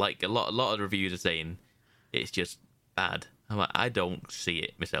awful. Like a lot of reviews are saying, it's just bad. I'm like, I don't see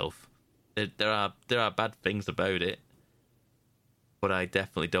it myself. There are bad things about it, but I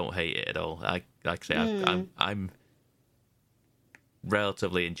definitely don't hate it at all. Like I say, I'm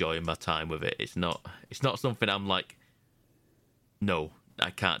relatively enjoying my time with it. It's not something I'm like, no,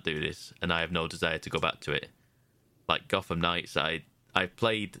 I can't do this, and I have no desire to go back to it. Like Gotham Knights, I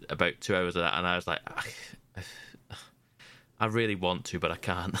played about 2 hours of that, and I was like, I really want to, but I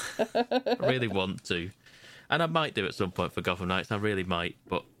can't. I really want to. And I might do at some point for Gotham Knights. I really might,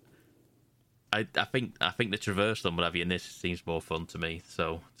 but I think the traversal and what have you in this seems more fun to me.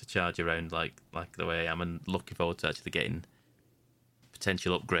 So to charge around like the way I am, and looking forward to actually getting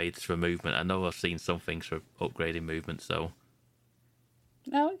potential upgrades for movement. I know I've seen some things for upgrading movement, so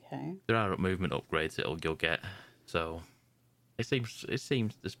okay, there are movement upgrades that you'll get. So it seems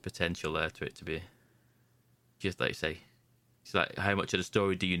there's potential there to it to be just like you say. It's like, how much of the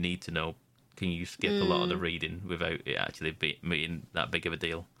story do you need to know? Can you skip a lot of the reading without it actually being that big of a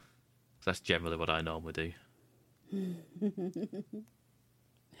deal? That's generally what I normally do.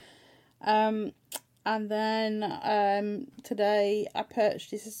 And then today I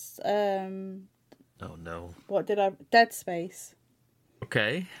purchased oh no. What did I? Dead Space.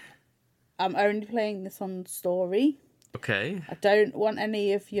 Okay. I'm only playing this on story. Okay. I don't want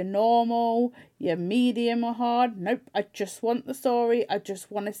any of your normal, your medium or hard. Nope. I just want the story. I just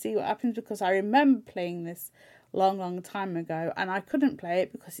want to see what happens, because I remember playing this long time ago, and I couldn't play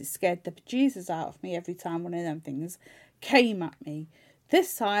it because it scared the bejesus out of me every time one of them things came at me.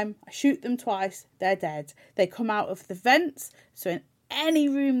 This time, I shoot them twice, they're dead. They come out of the vents, so in any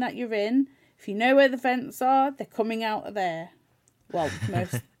room that you're in, if you know where the vents are, they're coming out of there. Well,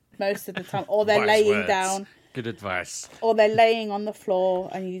 most of the time, or they're Wise laying words. down. Good advice. Or they're laying on the floor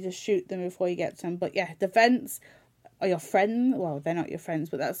and you just shoot them before you get to them. But yeah, the vents are your friends. Well, they're not your friends,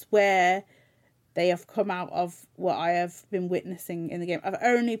 but that's where they have come out of what I have been witnessing in the game. I've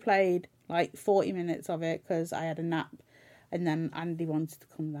only played like 40 minutes of it because I had a nap and then Andy wanted to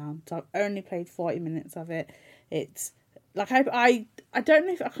come down. So I've only played 40 minutes of it. It's like I don't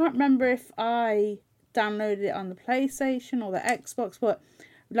know if I can't remember if I downloaded it on the PlayStation or the Xbox, but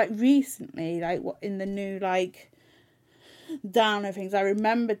like recently, like what in the new like download things, I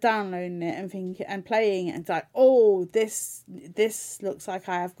remember downloading it and thinking and playing it, and it's like, oh, this looks like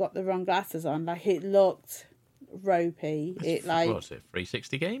I have got the wrong glasses on. Like it looked ropey. It like what's it?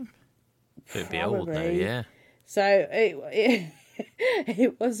 360 game? It'd be old now, yeah. So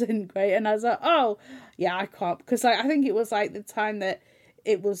it wasn't great, and I was like, oh yeah, I can't, because like I think it was like the time that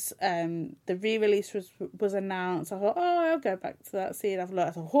it was the re-release was announced. I thought, oh, I'll go back to that, see it, have a look.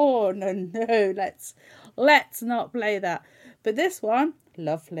 I thought, oh no, let's not play that. But this one,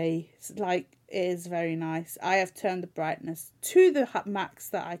 lovely. It's like, it is very nice. I have turned the brightness to the max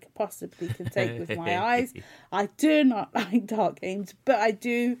that I could possibly can take with my eyes. I do not like dark games, but I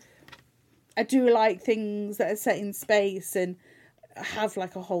do like things that are set in space and have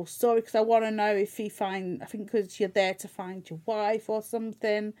like a whole story, because I want to know if I think because you're there to find your wife or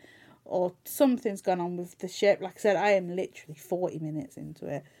something, or something's gone on with the ship. Like I said, I am literally 40 minutes into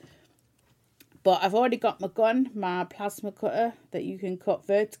it, but I've already got my gun, my plasma cutter that you can cut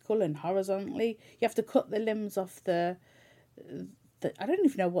vertical and horizontally. You have to cut the limbs off the I don't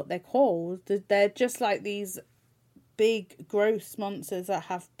even know what they're called. They're just like these big gross monsters that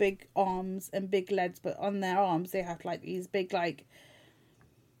have big arms and big legs, but on their arms they have like these big like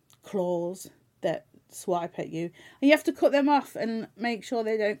claws that swipe at you, and you have to cut them off and make sure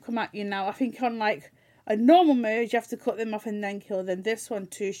they don't come at you. Now I think on like a normal mode you have to cut them off and then kill them. This one,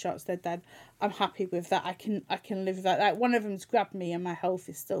 2 shots, they're dead. I'm happy with that. I can live with that. Like one of them's grabbed me and my health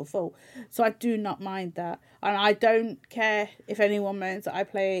is still full, so I do not mind that, and I don't care if anyone moans that I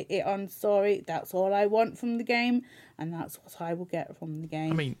play it on story. That's all I want from the game, and that's what I will get from the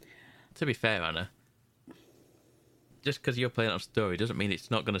game. I mean, to be fair, Anna, just because you're playing on story doesn't mean it's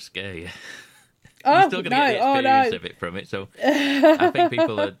not going to scare you. You're still going to get the experience of it from it. So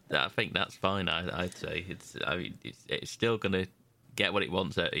I think that's fine. I'd say it's still going to get what it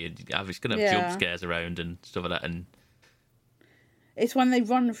wants out of you. It's going to have jump scares around and stuff like that. And it's when they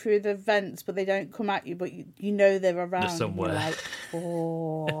run through the vents, but they don't come at you, but you know they're around. They're somewhere. You're like,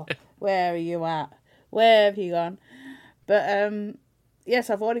 oh, where are you at? Where have you gone? But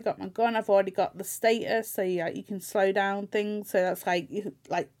yes, I've already got my gun. I've already got the status, so you can slow down things. So that's like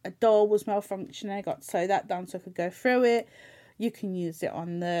a door was malfunctioning. I got to slow that down so I could go through it. You can use it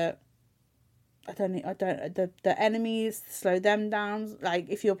on the enemies to slow them down. Like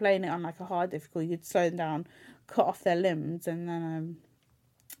if you're playing it on like a hard difficulty, you'd slow them down, cut off their limbs, and then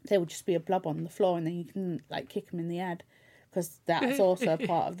they would just be a blob on the floor, and then you can like kick them in the head. Because that's also a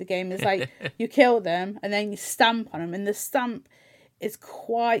part of the game. It's like you kill them and then you stamp on them, and the stamp is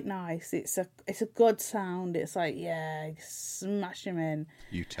quite nice. It's a good sound. It's like, yeah, you smash them in.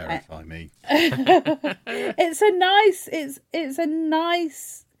 You terrify me. It's a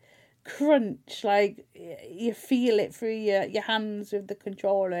nice crunch. Like you feel it through your hands with the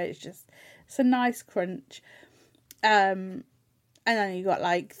controller. It's a nice crunch. And then you got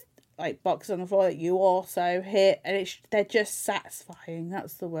like boxes on the floor that you also hit, and they're just satisfying.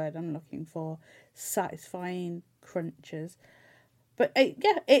 That's the word I'm looking for. Satisfying crunches. But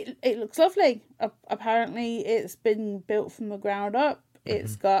it looks lovely. Apparently it's been built from the ground up.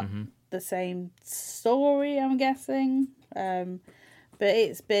 It's got the same story, I'm guessing. But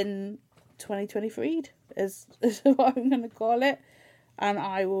it's been 2023'd is what I'm going to call it. And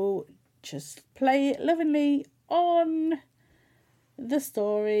I will just play it lovingly on the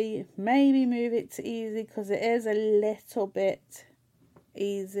story. Maybe move it to easy, because it is a little bit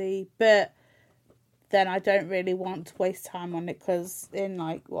easy. But then I don't really want to waste time on it, because in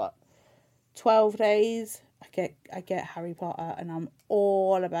 12 days I get Harry Potter, and I'm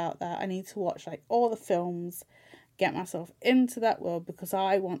all about that. I need to watch all the films, get myself into that world, because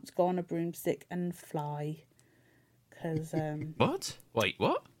I want to go on a broomstick and fly. Because what? Wait,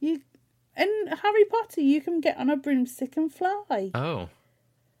 what? In Harry Potter, you can get on a broomstick and fly. Oh,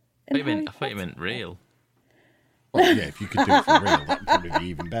 I thought you meant real. Well, yeah, if you could do it for real, that would probably be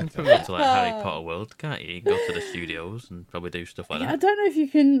even better. You can go to Harry Potter world, can't you? You can go to the studios and probably do stuff like that. I don't know if you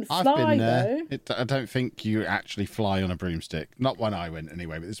can fly, I've been there. though. I don't think you actually fly on a broomstick. Not when I went,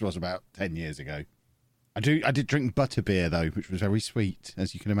 anyway, but this was about 10 years ago. I did drink butterbeer, though, which was very sweet,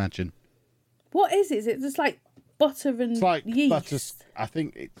 as you can imagine. What is it? Is it just like butter and It's like yeast. I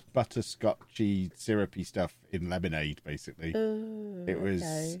think it's butterscotchy, syrupy stuff in lemonade, basically. It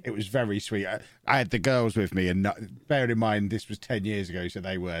was very sweet. I had the girls with me, and bearing in mind this was 10 years ago, so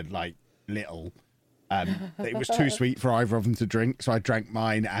they were like little. It was too sweet for either of them to drink, so I drank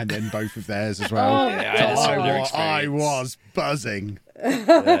mine and then both of theirs as well. I was buzzing. I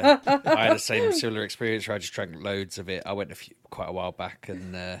had the same similar experience where I just drank loads of it. I went quite a while back,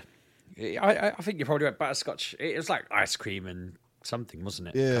 and I think you probably went butterscotch. It was like ice cream and something, wasn't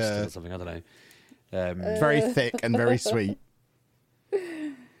it? Yeah. Custard or something, I don't know. Very thick and very sweet.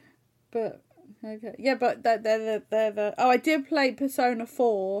 But okay, yeah, but they're the. Oh, I did play Persona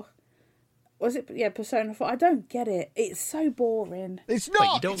 4. Was it? Yeah, Persona 4. I don't get it. It's so boring. It's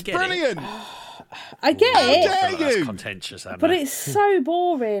not. you don't it's get brilliant. I get it. How dare you? Contentious, Anna. But it's so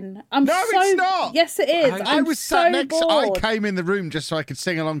boring. It's not. Yes, it is. I was so sat next. bored. I came in the room just so I could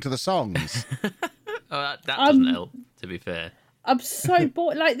sing along to the songs. That doesn't help, to be fair. I'm so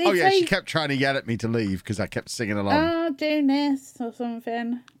bored. Like they she kept trying to yell at me to leave because I kept singing along. Oh, do this or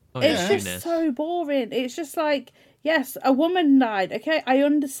something. Oh, it's yeah. just so boring. It's just like, yes, a woman died. Okay, I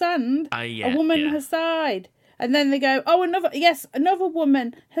understand. Yeah, a woman has died. And then they go, oh, another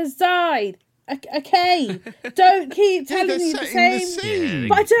woman has died. Okay, don't keep telling me the same.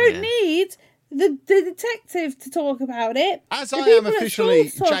 But I don't need the detective to talk about it. As the I am people at officially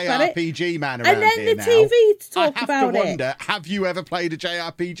school to talk about it, JRPG man around and then here the now, TV to talk I have about to it. wonder, have you ever played a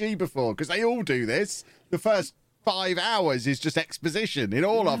JRPG before? Because they all do this. The first 5 hours is just exposition in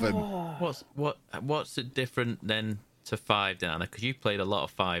all of them. What's it different then to 5, Dana? Because you've played a lot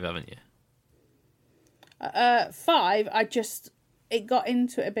of 5, haven't you? 5, it got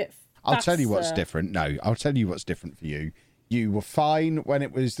into it a bit faster. I'll tell you what's different. No, I'll tell you what's different for you. You were fine when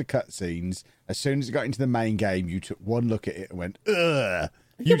it was the cutscenes. As soon as it got into the main game, you took one look at it and went, ugh.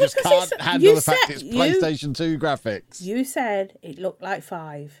 You just can't handle the fact it's PlayStation 2 graphics. You said it looked like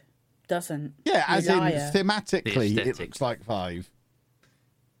 5. Doesn't. Yeah, as in liar. thematically, it looks like 5.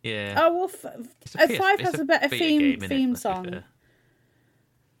 Yeah. Oh, well, 5 has a better theme song.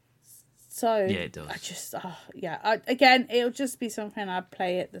 So, yeah, it does. I just, again, it'll just be something I'd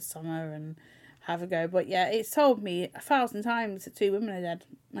play it this summer and have a go. But yeah, it's told me 1,000 times that 2 women are dead.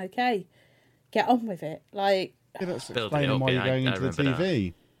 Okay, get on with it. Like, explaining why you're going into the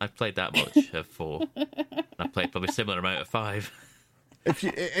TV. I've played that much of 4. I played probably a similar amount of 5.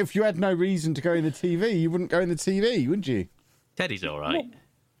 If you had no reason to go in the TV, you wouldn't go in the TV, would you? Teddy's all right.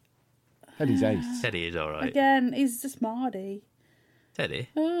 Teddy's ace. Teddy is all right. Again, he's just Mardy. Teddy?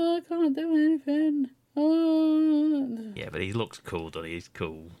 Oh, I can't do anything. Oh. Yeah, but he looks cool, doesn't he? He's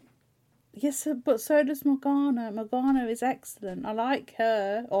cool. Yes, but so does Morgana. Morgana is excellent. I like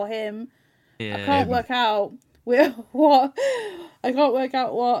her or him. Yeah. I can't work out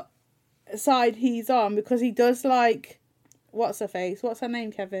what side he's on because he does like what's her face? What's her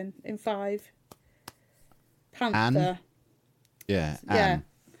name, Kevin? In 5, Panther. Anne? Yeah, Anne.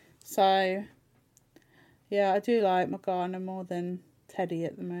 So, yeah, I do like Morgana more than Teddy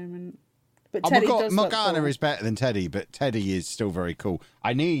at the moment. But Teddy does look Morgana cool. is better than Teddy, but Teddy is still very cool.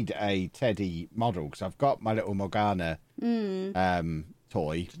 I need a Teddy model because I've got my little Morgana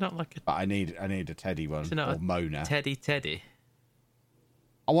toy. It's not like but I need a Teddy one or Mona. Teddy.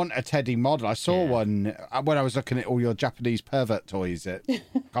 I want a Teddy model. I saw one when I was looking at all your Japanese pervert toys at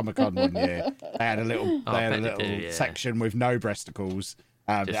Comic-Con one year. They had a little section with no breasticles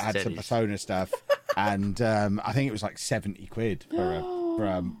that had some Persona stuff, and I think it was like 70 quid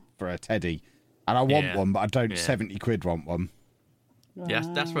for a Teddy. And I want one, but I don't 70 quid want one. Yeah,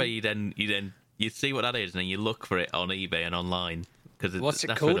 that's where you see what that is, and then you look for it on eBay and online. What's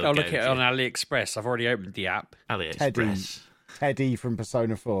it called? I'll look at it on AliExpress. I've already opened the app. AliExpress. Teddy from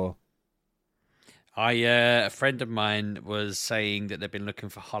Persona 4. A friend of mine was saying that they've been looking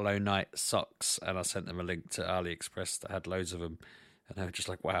for Hollow Knight socks, and I sent them a link to AliExpress that had loads of them, and they were just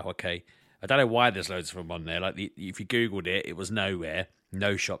like, "Wow, okay." I don't know why there's loads of them on there. Like, if you Googled it, it was nowhere.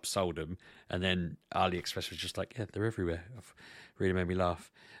 No shop sold them, and then AliExpress was just like, "Yeah, they're everywhere." Really made me laugh.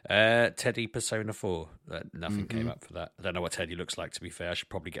 Teddy Persona 4. Nothing came up for that. I don't know what Teddy looks like. To be fair, I should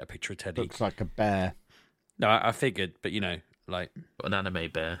probably get a picture of Teddy. Looks like a bear. No, I figured, but like an anime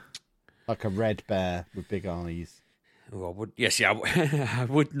bear, like a red bear with big eyes. Oh, I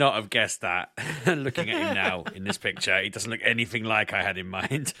would not have guessed that. Looking at him now in this picture, he doesn't look anything like I had in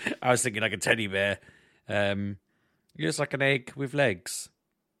mind. I was thinking like a teddy bear. He looks like an egg with legs.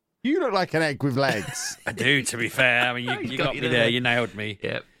 You look like an egg with legs. I do, to be fair. I mean, you got me there. You nailed me.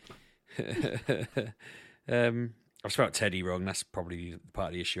 Yep. I've spelled Teddy wrong. That's probably part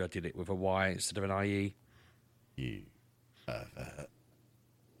of the issue. I did it with a Y instead of an IE. You pervert.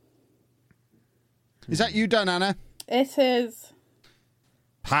 Is that you done, Anna? It is.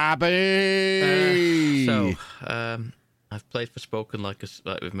 Pabby! I've played Forspoken, like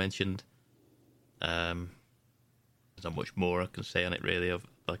we've mentioned. There's not much more I can say on it, really.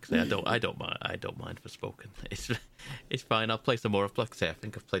 Like I say, I don't mind Forspoken. It's fine. I'll play some more. Like I say, I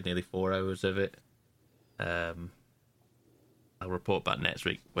think I've played nearly 4 hours of it. I'll report back next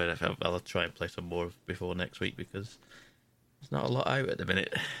week. Where I'll try and play some more before next week because there's not a lot out at the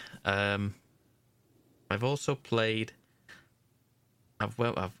minute. I've also played.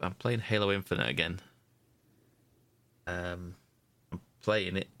 I'm playing Halo Infinite again. I'm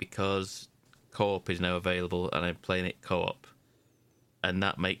playing it because co-op is now available, and I'm playing it co-op, and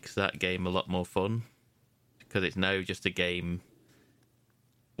that makes that game a lot more fun because it's now just a game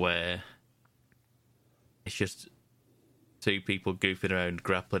where it's just two people goofing around,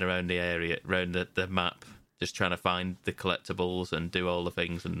 grappling around the area, around the map, just trying to find the collectibles and do all the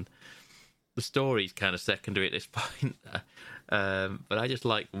things. And the story's kind of secondary at this point, but I just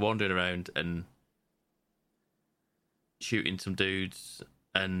like wandering around and shooting some dudes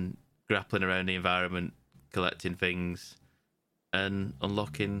and grappling around the environment, collecting things and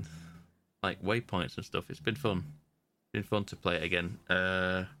unlocking like waypoints and stuff. It's been fun. Been fun to play it again.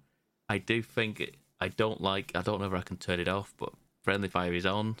 I do think I don't know if I can turn it off, but friendly fire is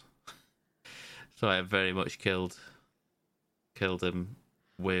on. So I have very much killed him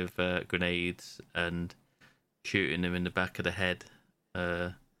with grenades and shooting him in the back of the head.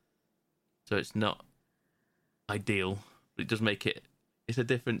 So it's not ideal, but it does make it. It's a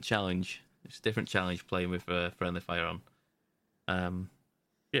different challenge. It's a different challenge playing with friendly fire on.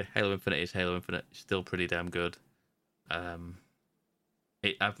 Yeah, Halo Infinite is Halo Infinite. It's still pretty damn good. I've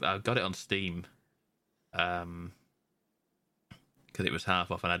got it on Steam, because it was half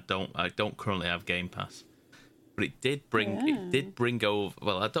off, and I don't currently have Game Pass. But it did bring over.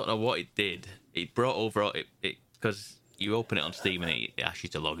 Well, I don't know what it did. It brought over it because you open it on Steam and it asks you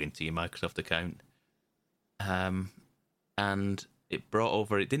to log into your Microsoft account. And it brought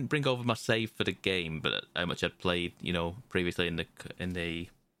over. It didn't bring over my save for the game, but how much I'd played, previously in the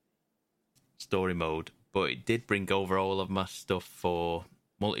story mode. But it did bring over all of my stuff for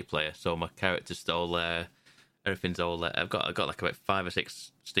multiplayer. So my character's still there. Everything's all there. I've got like about 5 or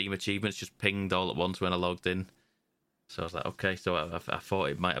 6 Steam achievements just pinged all at once when I logged in. So I was like, okay. So I thought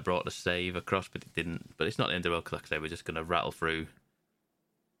it might have brought the save across, but it didn't. But it's not the end of the world, because like I say, we're just going to rattle through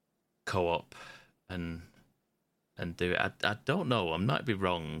co-op and do it. I don't know. I might be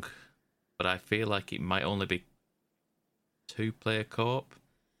wrong, but I feel like it might only be 2-player co-op.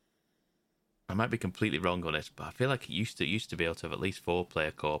 I might be completely wrong on this, but I feel like it used to be able to have at least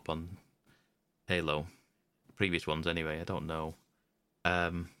 4-player co-op on Halo. Previous ones anyway. I don't know.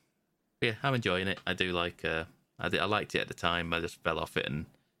 Yeah, I'm enjoying it. I do like. I liked it at the time. I just fell off it and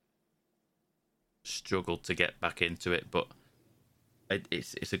struggled to get back into it. But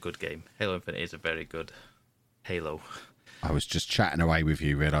it's a good game. Halo Infinite is a very good Halo. I was just chatting away with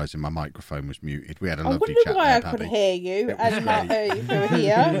you, realising my microphone was muted. We had a lovely chat. I wondered why I Paddy. could hear you and not hear you through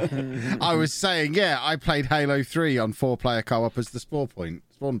here. I was saying, yeah, I played Halo 3 on 4-player co-op as the spawn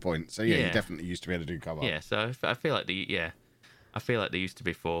point. So yeah, you definitely used to be able to do co-op. Yeah, so I feel like I feel like they used to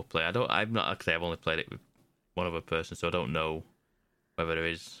be 4-player. I'm not actually. I've only played it with one other person, so I don't know whether there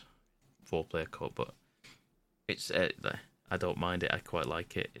is 4-player co-op. But it's I don't mind it. I quite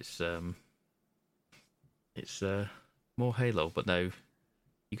like it. It's more Halo, but now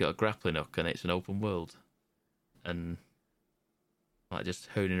you got a grappling hook and it's an open world, and like just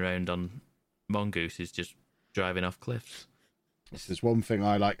honing around on mongooses, just driving off cliffs. If there's one thing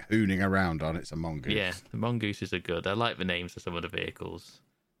I like hooning around on, it's a mongoose. Yeah, the mongooses are good. I like the names of some of the vehicles.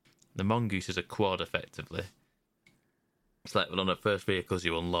 The mongoose is a quad, effectively. It's like one of the first vehicles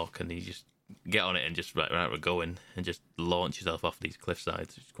you unlock, and you just get on it and just right we're going, and just launch yourself off these cliff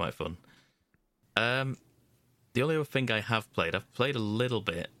sides, which is quite fun. The only other thing I have played, I've played a little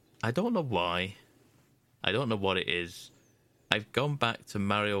bit. I don't know why. I don't know what it is. I've gone back to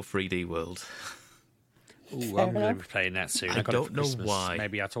Mario 3D World. Ooh, I'm going to be playing that soon. I don't know why.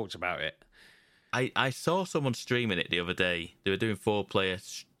 Maybe I talked about it. I saw someone streaming it the other day. They were doing 4-player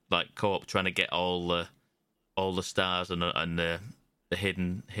like co-op, trying to get all the stars and the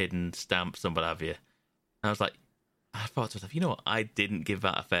hidden stamps and what have you. And I was like, I thought to myself, you know what? I didn't give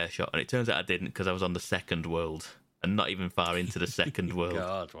that a fair shot, and it turns out I didn't, because I was on the second world and not even far into the second world.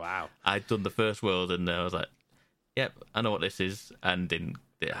 God, wow! I'd done the first world, and I was like, "Yep, I know what this is," and didn't.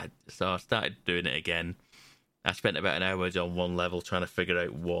 So I started doing it again. I spent about an hour on one level trying to figure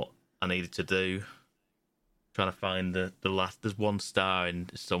out what I needed to do, trying to find the last. There's one star in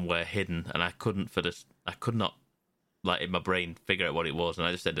somewhere hidden, and I could not like in my brain figure out what it was, and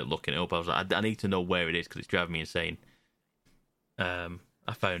I just ended up looking it up. I was like, I need to know where it is because it's driving me insane.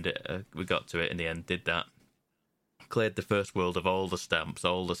 I found it. We got to it in the end. Did that. Cleared the first world of all the stamps,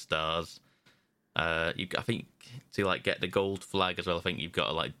 all the stars. I think to like get the gold flag as well. I think you've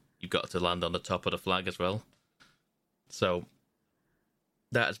got to land on the top of the flag as well. So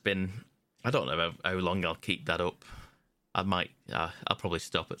that has been. I don't know how long I'll keep that up. I might. I'll probably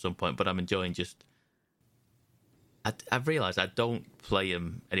stop at some point. But I'm enjoying just. I've realised I don't play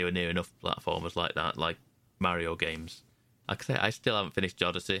them anywhere near enough platformers like that, like Mario games. Like I say, I still haven't finished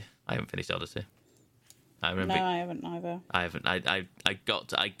Odyssey. I haven't finished Odyssey. I remember. No, I haven't either. I haven't. I got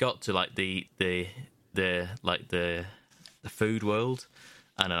to like the food world,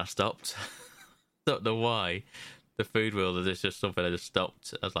 and then I stopped. Don't know why. The food world is just something I just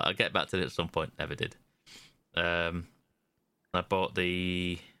stopped. I was like, I'll get back to it at some point. Never did. I bought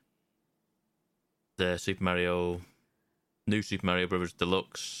the Super Mario, new Super Mario Brothers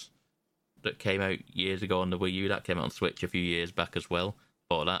Deluxe that came out years ago on the Wii U. That came out on Switch a few years back as well.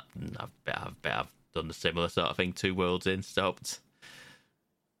 Bought that, and I bet I've done the similar sort of thing. 2 worlds in, stopped.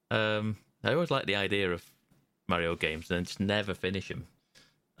 I always like the idea of Mario games and just never finish them.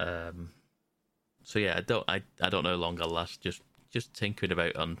 So yeah, I don't know how long I'll last. Just tinkering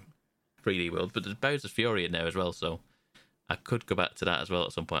about on 3D World, but there's Bowser's Fury in there as well, so I could go back to that as well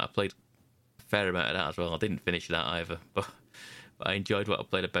at some point. I played a fair amount of that as well. I didn't finish that either, but I enjoyed what I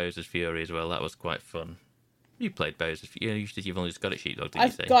played of Bowser's Fury as well. That was quite fun. You played Bowser's Fury. You've only just got it, Sheepdog, did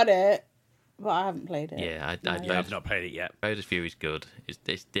you say? I've got it, but I haven't played it. Yeah, I've not played it yet. Bowser's Fury is good.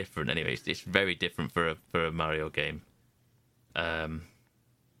 It's different anyway. It's very different for a Mario game.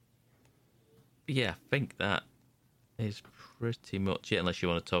 Yeah, I think that is pretty much it. Unless you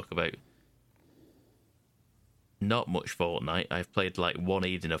want to talk about not much Fortnite. I've played like one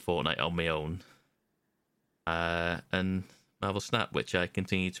evening of Fortnite on my own, and Marvel Snap, which I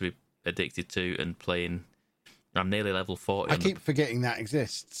continue to be addicted to and playing. I'm nearly level 40. I keep forgetting that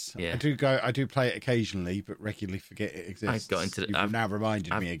exists. Yeah. I do play it occasionally, but regularly forget it exists. You've now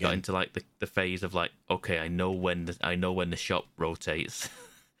reminded me again. I've got into like the phase of like, okay, I know when the shop rotates,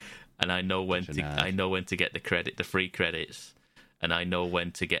 and I know when to get the free credits, and I know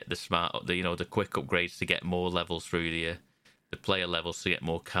when to get the quick upgrades to get more levels through the player levels to get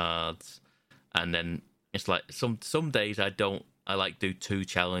more cards, and then it's like some days I like do 2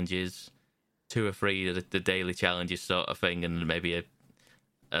 challenges. 2 or 3 of the daily challenges sort of thing, and maybe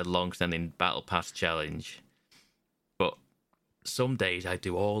a long-standing battle pass challenge. But some days I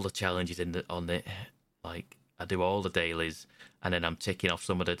do all the challenges on it, like I do all the dailies, and then I'm ticking off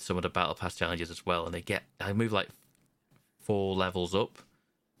some of the battle pass challenges as well. And I move like 4 levels up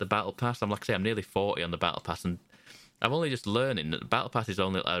the battle pass. I'm nearly 40 on the battle pass, and I'm only just learning that the battle pass is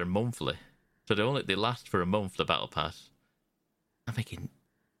only monthly, so they last for a month. The battle pass. I'm thinking,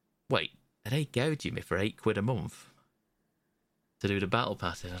 wait. Are they gouging me for £8 a month to do the battle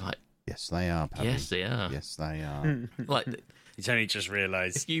pass? And I'm like, yes, they are. Paddy. Yes, they are. Yes, they are. Like, he's only just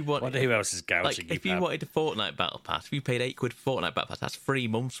realised. Who else is gouging you? If you wanted a Fortnite battle pass, if you paid £8 for Fortnite battle pass, that's 3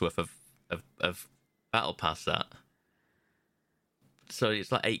 months worth of battle pass. That. So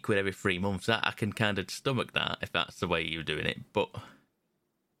it's like £8 every 3 months. That I can kind of stomach that if that's the way you're doing it. But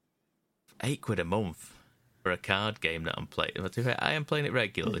 £8 a month for a card game that I'm playing. I am playing it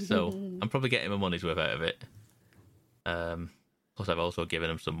regularly, so I'm probably getting my money's worth out of it. Plus, I've also given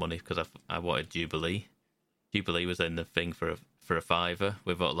them some money because I wanted Jubilee. Jubilee was in the thing for a £5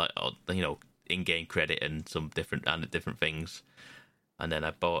 with in-game credit and some different things. And then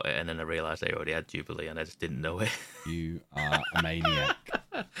I bought it, and then I realised I already had Jubilee, and I just didn't know it. You are a maniac.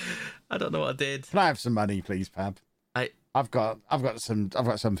 I don't know what I did. Can I have some money, please, Pab? I've got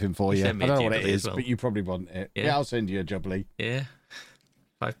something for you. I don't know what it is, but you probably want it. Yeah, I'll send you a Jubilee. Yeah,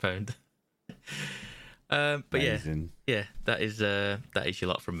 £5. But amazing. yeah, that is your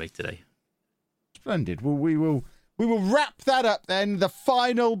lot from me today. Splendid. Well, we will wrap that up then. The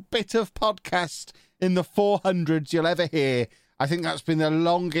final bit of podcast in the 400s you'll ever hear. I think that's been the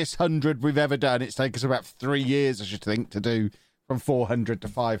longest 100 we've ever done. It's taken us about 3 years, I should think, to do from 400 to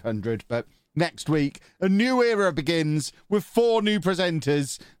 500, but. Next week, a new era begins with 4 new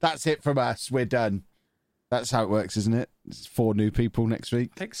presenters. That's it from us. We're done. That's how it works, isn't it? It's 4 new people next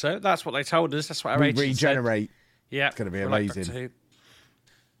week. I think so. That's what they told us. That's what our agent regenerate. Said. Yeah. It's going to be amazing.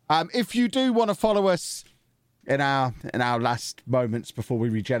 If you do want to follow us in our last moments before we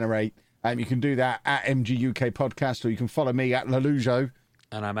regenerate, you can do that at MG UK Podcast, or you can follow me at Lelujo.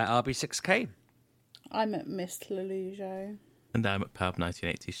 And I'm at RB6K. I'm at Miss Lelujo. And I'm at Pab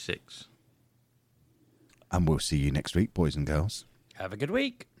 1986. And we'll see you next week, boys and girls. Have a good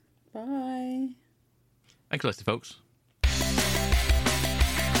week. Bye. Thanks for listening, folks.